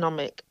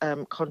economic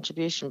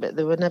contribution, but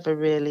they were never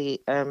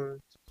really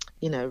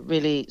you know,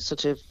 really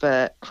sort of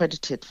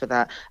credited for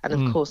that. And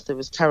of course, there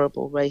was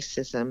terrible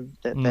racism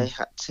that they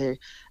had to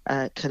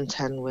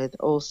contend with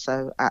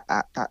also at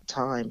that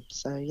time.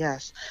 So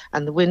yes,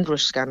 and the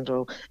Windrush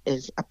scandal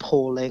is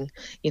appalling,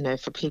 you know,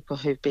 for people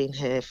who've been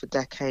here for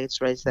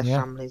decades, raised their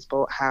families,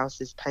 bought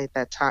houses, paid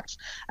their tax,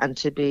 and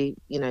to be,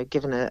 you know,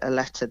 given a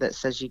letter that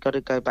says you've got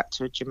to go back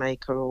to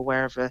Jamaica or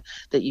wherever,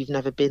 that you've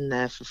never been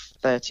there for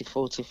 30,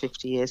 40,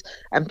 50 years.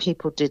 And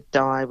people did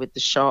die with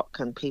the shock,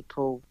 and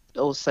people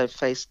also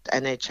faced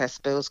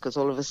NHS bills because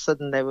all of a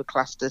sudden they were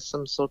classed as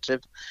some sort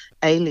of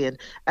alien,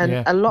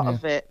 and a lot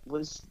of it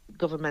was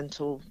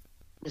governmental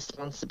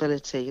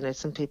responsibility. You know,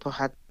 some people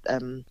had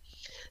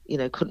you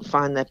know, couldn't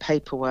find their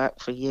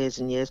paperwork for years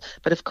and years,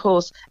 but of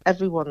course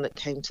everyone that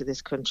came to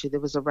this country, there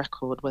was a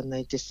record when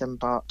they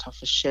disembarked off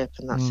a ship,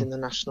 and that's in the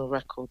National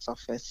Records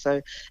Office.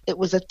 So it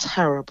was a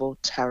terrible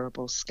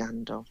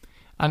scandal,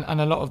 and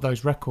a lot of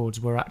those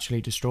records were actually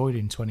destroyed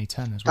in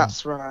 2010 as well.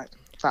 That's right.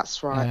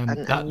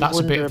 And that's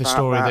a bit of the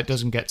story that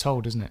doesn't get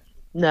told, isn't it?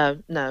 No,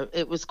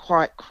 it was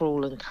quite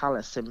cruel and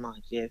callous, in my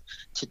view,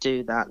 to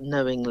do that,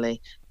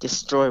 knowingly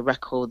destroy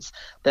records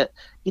that,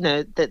 you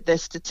know, that they're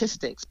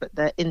statistics, but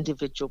they're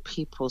individual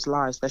people's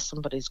lives. They're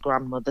somebody's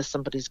grandmother,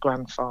 somebody's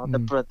grandfather,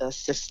 brother,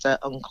 sister,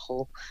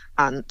 uncle,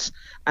 aunt,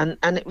 and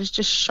it was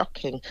just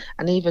shocking.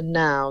 And even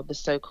now, the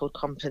so-called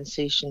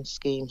compensation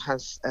scheme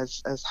has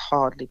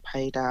hardly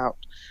paid out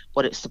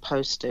what it's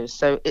supposed to.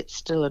 So it's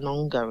still an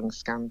ongoing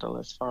scandal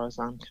as far as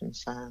I'm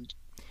concerned.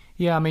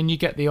 Yeah, I mean, you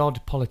get the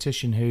odd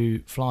politician who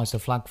flies the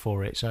flag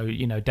for it. So,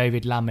 you know,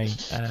 David Lammy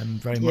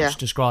very much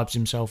describes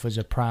himself as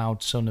a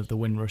proud son of the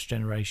Windrush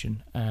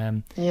generation.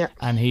 And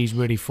he's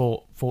really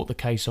fought the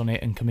case on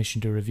it and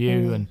commissioned a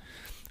review and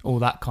all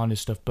that kind of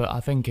stuff. But I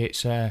think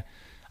it's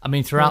I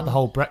mean, throughout the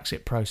whole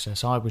Brexit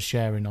process, I was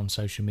sharing on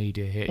social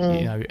media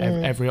here.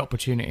 Every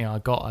opportunity I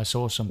got, I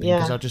saw something,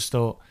 because I just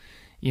thought,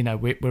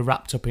 we're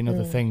wrapped up in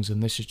other things,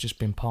 and this has just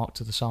been parked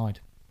to the side.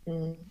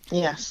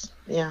 Yes,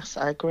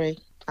 I agree,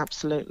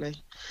 absolutely.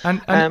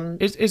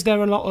 And is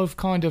there a lot of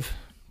kind of,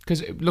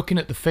 because looking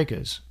at the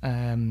figures,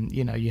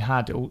 you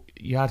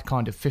had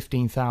kind of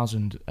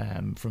 15,000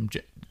 from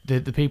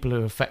the people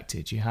who are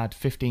affected. You had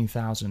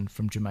 15,000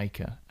 from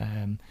Jamaica,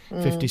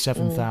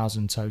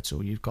 57,000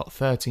 total. You've got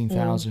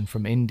 13,000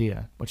 from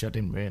India, which I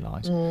didn't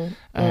realise.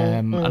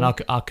 And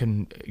I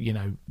can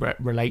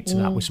relate to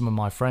that with some of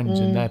my friends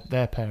and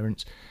their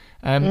parents.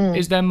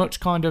 Is there much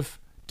kind of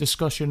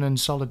discussion and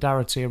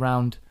solidarity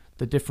around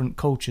the different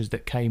cultures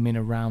that came in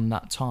around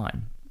that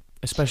time,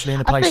 especially in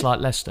a place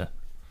like Leicester?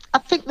 I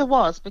think there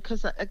was,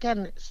 because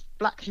again,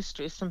 Black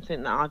history is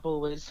something that I've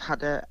always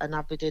had an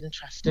avid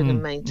interest in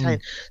and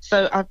maintained.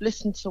 So I've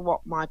listened to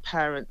what my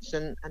parents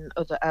and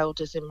other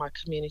elders in my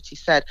community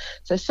said.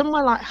 So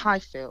somewhere like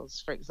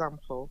Highfields, for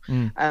example,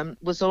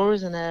 was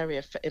always an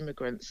area for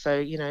immigrants. So,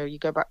 you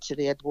go back to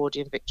the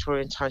Edwardian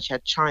Victorian times, you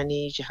had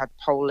Chinese, you had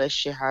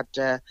Polish, you had,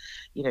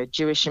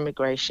 Jewish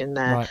immigration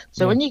there. Right,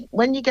 so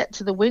when you get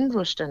to the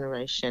Windrush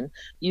generation,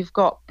 you've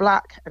got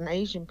Black and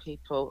Asian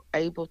people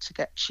able to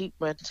get cheap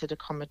rented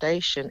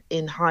accommodation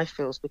in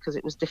Highfields, because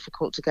it was difficult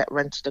to get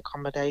rented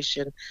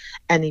accommodation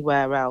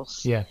anywhere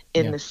else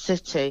in the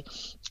city.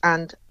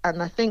 And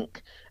I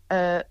think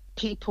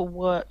people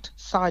worked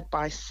side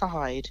by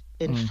side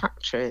in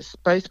factories.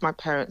 Both my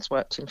parents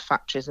worked in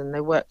factories, and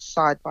they worked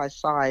side by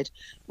side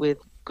with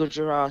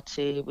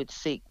Gujarati, with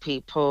Sikh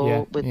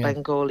people, with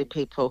Bengali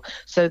people.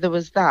 So there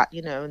was that,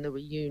 and there were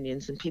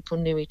unions, and people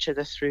knew each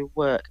other through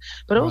work.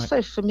 But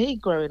also for me,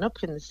 growing up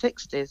in the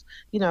 60s,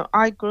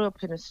 I grew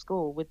up in a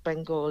school with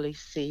Bengali,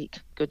 Sikh,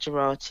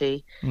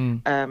 Gujarati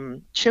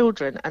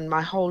children, and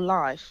my whole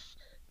life,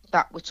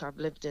 that which I've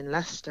lived in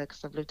Leicester,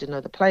 because I've lived in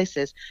other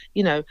places,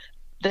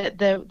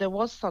 there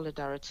was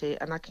solidarity,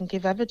 and I can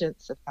give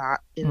evidence of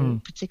that,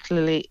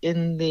 particularly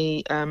in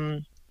the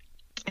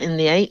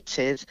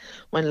 80s,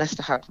 when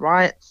Leicester had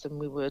riots and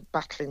we were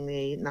battling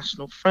the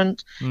National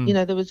Front.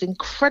 There was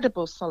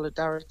incredible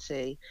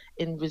solidarity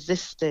in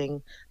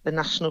resisting the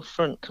National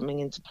Front coming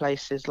into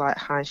places like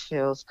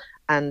Highfields,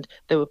 and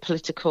there were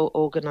political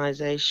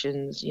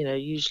organisations,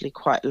 usually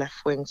quite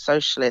left-wing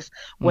socialists,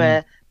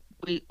 where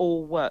we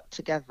all worked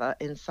together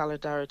in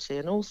solidarity.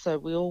 And also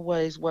we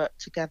always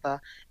worked together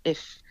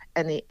if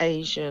any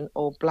Asian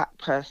or Black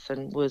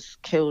person was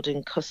killed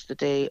in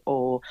custody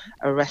or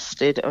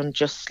arrested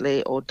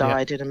unjustly or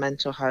died in a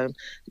mental home.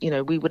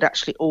 We would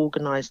actually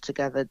organise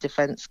together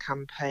defence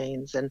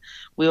campaigns. And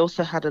we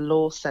also had a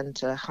law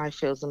centre,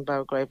 Highfields and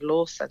Belgrave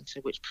Law Centre,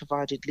 which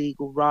provided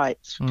legal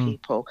rights for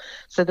people.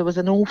 So there was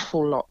an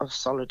awful lot of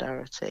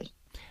solidarity.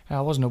 I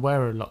wasn't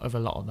aware of a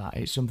lot of that.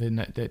 It's something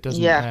that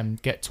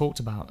doesn't get talked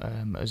about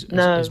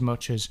as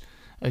much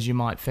as you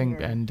might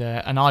think. And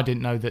I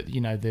didn't know that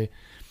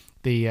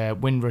the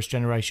Windrush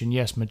generation.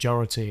 Yes,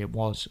 majority it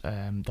was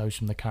those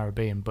from the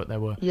Caribbean, but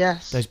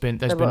there's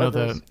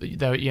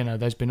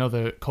been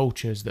other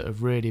cultures that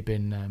have really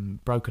been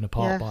broken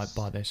apart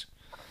by this.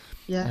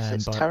 Yes,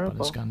 it's terrible. By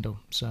the scandal.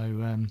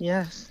 So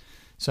yes.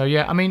 So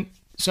yeah, I mean.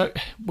 So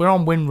we're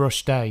on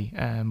Windrush Day.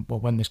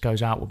 When this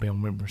goes out, we'll be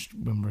on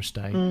Windrush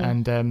Day,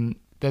 and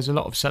there's a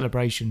lot of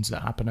celebrations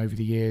that happen over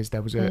the years.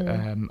 There was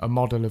a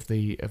model of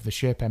the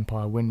ship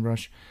Empire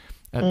Windrush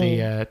at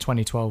the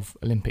 2012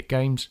 Olympic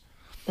Games,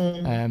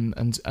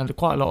 and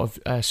quite a lot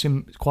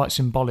of quite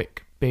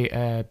symbolic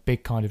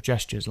big kind of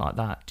gestures like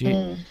that.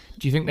 Do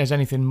you think there's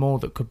anything more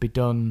that could be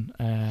done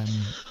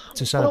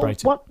to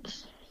celebrate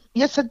it?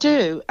 Yes, I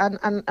do,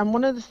 and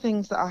one of the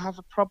things that I have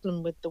a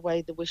problem with the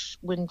way the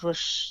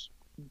Windrush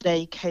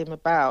Day came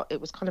about, it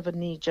was kind of a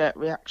knee-jerk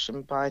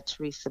reaction by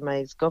Theresa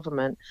May's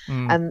government,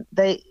 and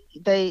they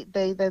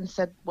then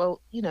said, well,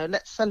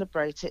 let's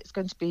celebrate it. It's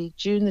going to be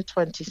June the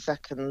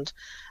 22nd,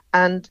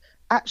 and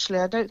actually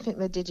I don't think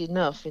they did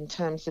enough in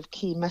terms of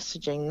key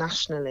messaging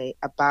nationally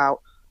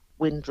about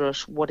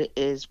Windrush, what it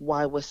is,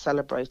 why we're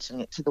celebrating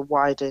it to the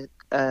wider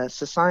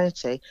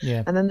society.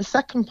 And then the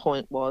second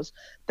point was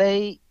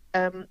they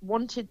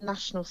wanted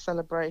national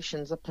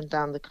celebrations up and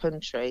down the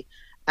country,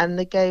 and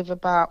they gave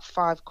about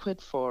 £5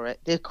 for it,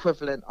 the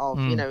equivalent of,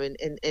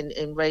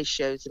 in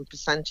ratios and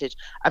percentage.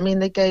 I mean,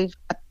 they gave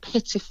a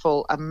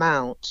pitiful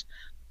amount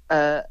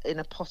in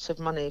a pot of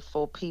money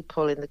for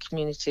people in the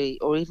community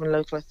or even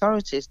local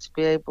authorities to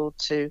be able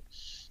to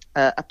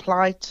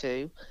apply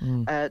to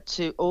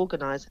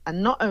organise.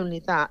 And not only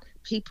that,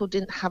 people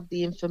didn't have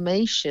the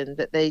information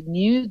that they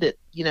knew that,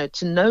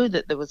 to know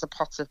that there was a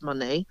pot of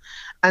money.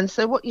 And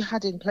so what you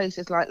had in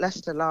places like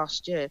Leicester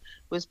last year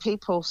was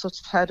people sort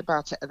of heard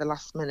about it at the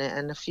last minute,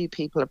 and a few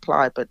people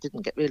applied but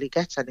didn't really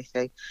get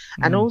anything.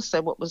 And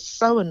also what was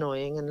so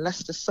annoying, and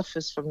Leicester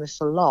suffers from this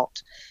a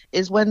lot,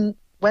 is when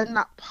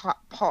that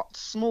pot,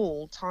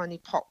 small, tiny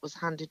pot was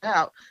handed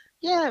out,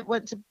 it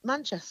went to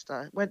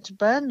Manchester, it went to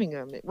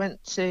Birmingham, it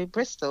went to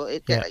Bristol.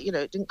 It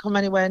didn't come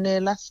anywhere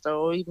near Leicester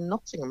or even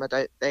Nottingham, I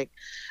don't think.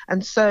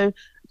 And so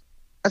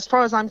as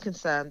far as I'm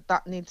concerned,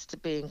 that needs to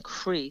be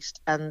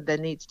increased, and there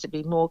needs to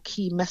be more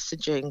key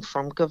messaging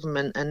from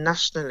government and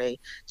nationally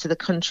to the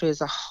country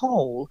as a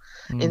whole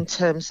in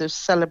terms of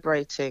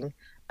celebrating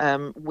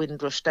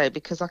Windrush Day,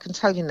 because I can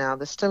tell you now,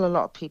 there's still a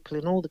lot of people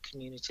in all the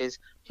communities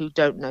who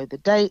don't know the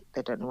date,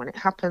 they don't know when it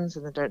happens,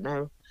 and they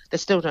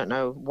still don't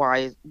know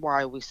why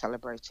are we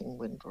celebrating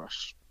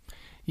Windrush.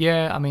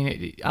 Yeah, I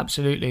mean,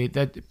 absolutely.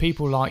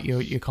 People like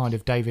your kind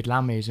of David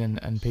Lammys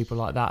and people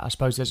like that. I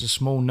suppose there's a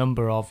small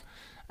number of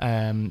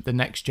the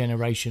next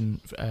generation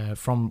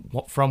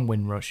from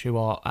Windrush who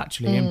are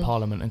actually in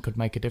Parliament and could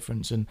make a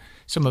difference, and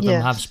some of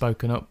them have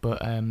spoken up.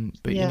 But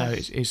you know,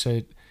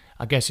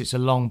 I guess it's a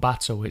long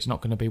battle. It's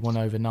not going to be won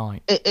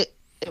overnight. It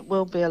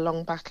will be a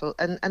long battle.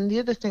 And the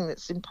other thing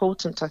that's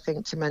important, I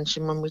think, to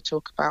mention when we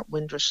talk about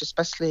Windrush,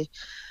 especially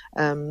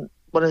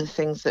one of the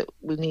things that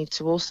we need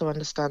to also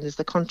understand is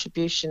the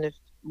contribution of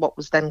what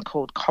was then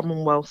called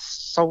Commonwealth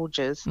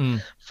soldiers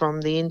from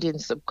the Indian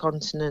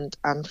subcontinent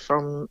and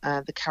from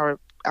the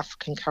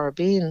African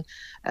Caribbean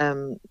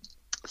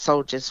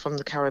soldiers from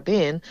the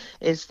Caribbean,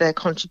 is their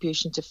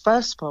contribution to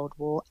First World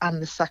War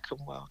and the Second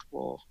World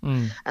War.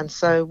 And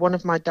so one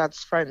of my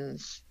dad's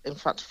friends, in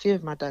fact a few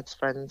of my dad's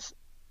friends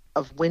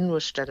of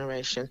Windrush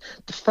generation,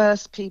 the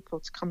first people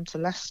to come to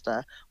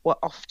Leicester were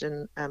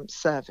often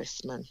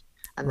servicemen,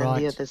 and then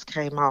the others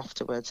came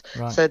afterwards.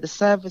 So the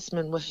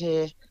servicemen were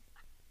here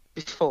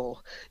before,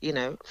 you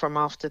know, from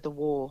after the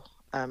war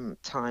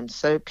time.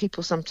 So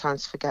people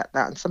sometimes forget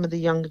that, and some of the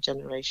younger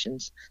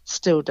generations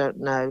still don't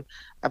know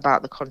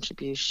about the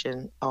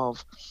contribution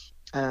of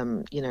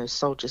you know,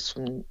 soldiers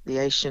from the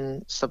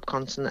Asian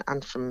subcontinent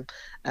and from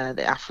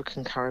the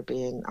African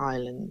Caribbean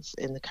islands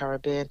in the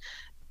Caribbean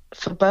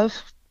for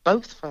both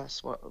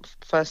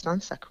First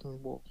and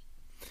Second War.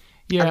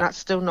 Yeah. And that's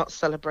still not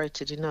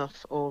celebrated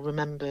enough or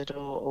remembered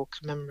or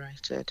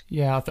commemorated.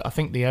 Yeah, I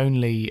think the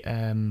only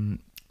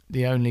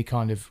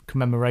kind of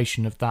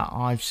commemoration of that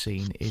I've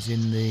seen is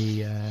in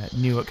the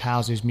Newark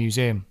Houses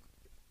Museum.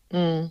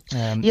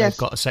 Yes. They've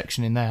got a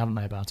section in there, haven't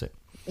they, about it?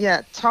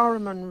 Yeah, Tara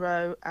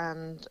Munro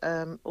and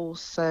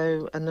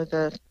also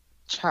another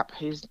chap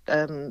whose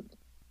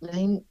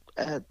name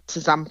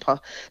Tazampa,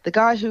 the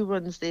guy who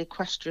runs the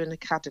Equestrian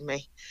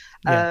Academy.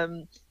 Yeah.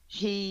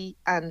 He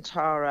and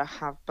Tara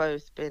have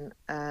both been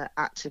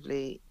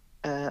actively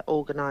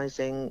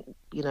organising,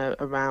 you know,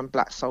 around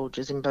black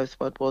soldiers in both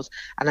World Wars.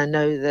 And I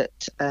know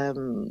that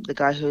the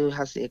guy who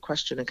has the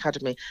Equestrian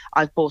Academy,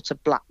 I've bought a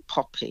black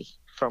poppy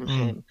from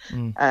him.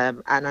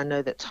 And I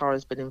know that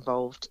Tara's been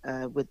involved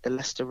with the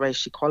Leicester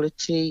Race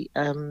Equality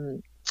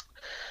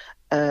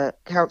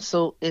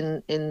Council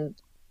in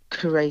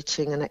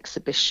curating an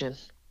exhibition.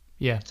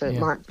 Yeah. So it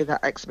might be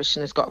that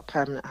exhibition has got a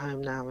permanent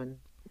home now in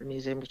the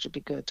museum, which would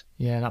be good.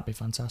 Yeah, that'd be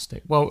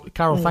fantastic. Well,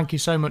 Carol, thank you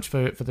so much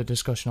for the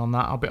discussion on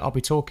that. I'll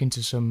be talking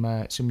to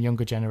some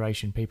younger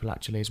generation people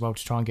actually as well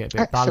to try and get a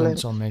bit of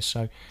balance on this.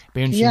 So it'd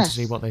be interesting to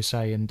see what they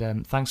say.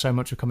 And thanks so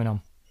much for coming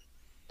on.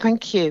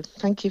 Thank you.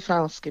 Thank you for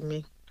asking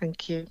me.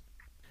 Thank you.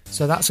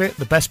 So that's it,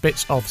 the best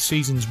bits of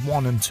seasons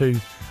 1 and 2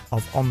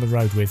 of On the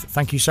Road With.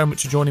 Thank you so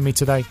much for joining me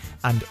today,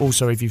 and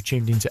also if you've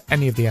tuned into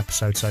any of the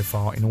episodes so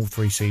far in all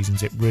 3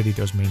 seasons, it really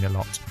does mean a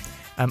lot.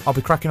 I'll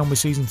be cracking on with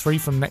season 3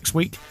 from next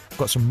week. I've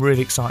got some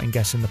really exciting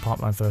guests in the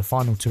pipeline for the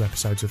final 2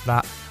 episodes of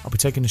that. I'll be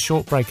taking a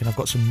short break, and I've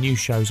got some new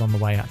shows on the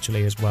way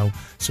actually as well,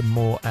 some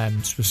more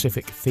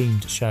specific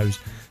themed shows,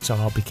 so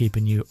I'll be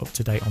keeping you up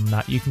to date on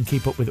that. You can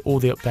keep up with all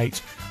the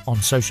updates on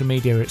social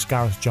media. It's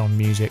Gareth John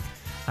Music,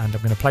 and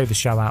I'm going to play the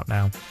show out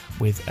now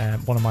with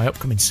one of my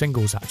upcoming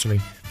singles actually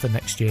for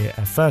next year.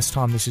 First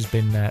time this has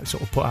been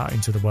sort of put out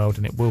into the world,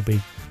 and it will be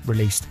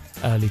released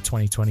early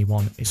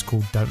 2021. It's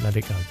called Don't Let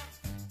It Go.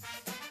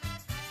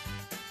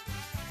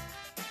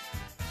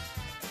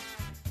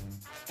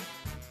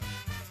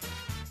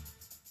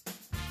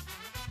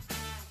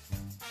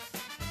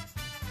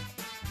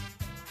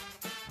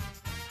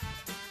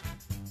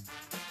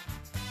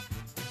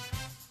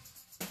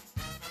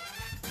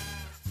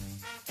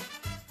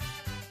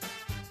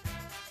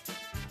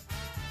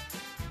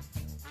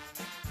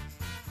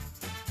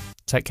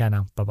 Take care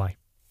now. Bye-bye.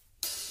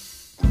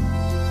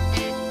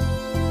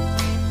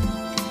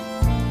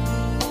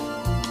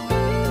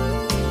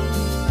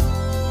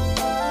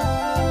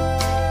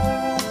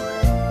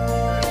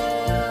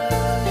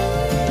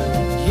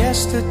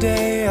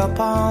 Yesterday up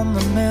on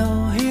the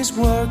mill, he's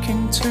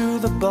working to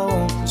the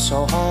bone,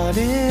 so hard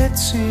it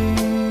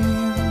seems.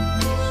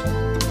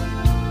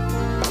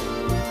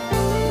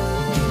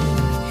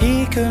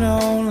 He can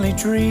only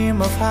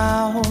dream of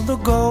how the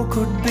goal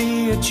could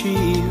be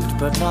achieved,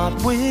 but not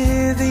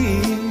with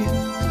ease.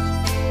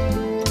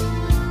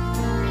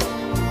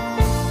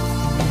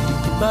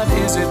 But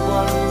is it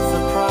worth the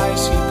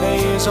price he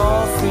pays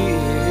or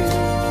fears?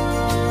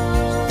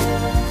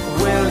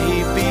 Will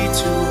he be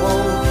too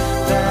old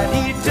that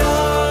he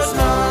does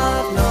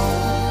not know?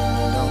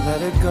 Don't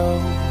let it go.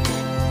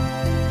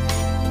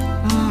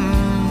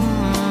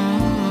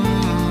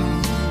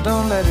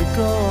 Don't let it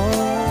go.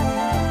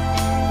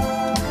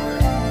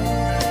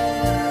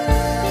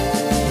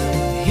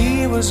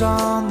 He was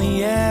on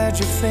the edge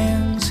of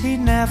things he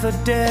never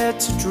dared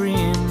to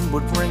dream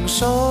would ring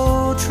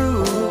so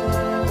true.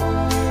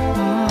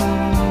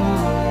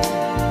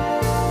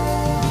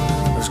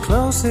 As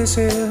close this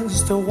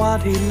is to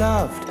what he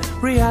loved,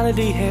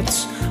 reality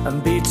hits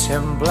and beats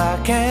him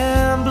black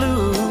and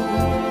blue.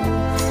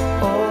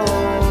 Oh,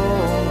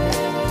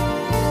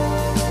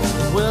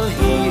 will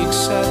he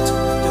accept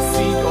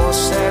defeat or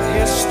set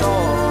his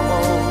stall?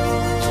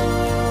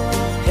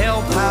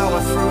 He'll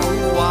power through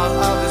while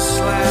others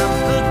slam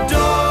the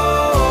door.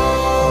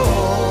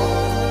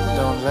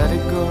 Don't let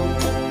it go.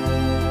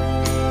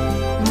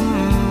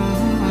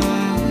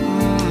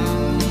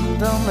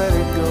 Don't let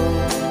it go.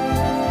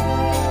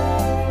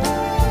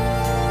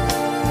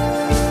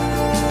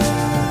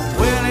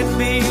 Will it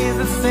be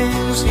the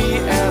things he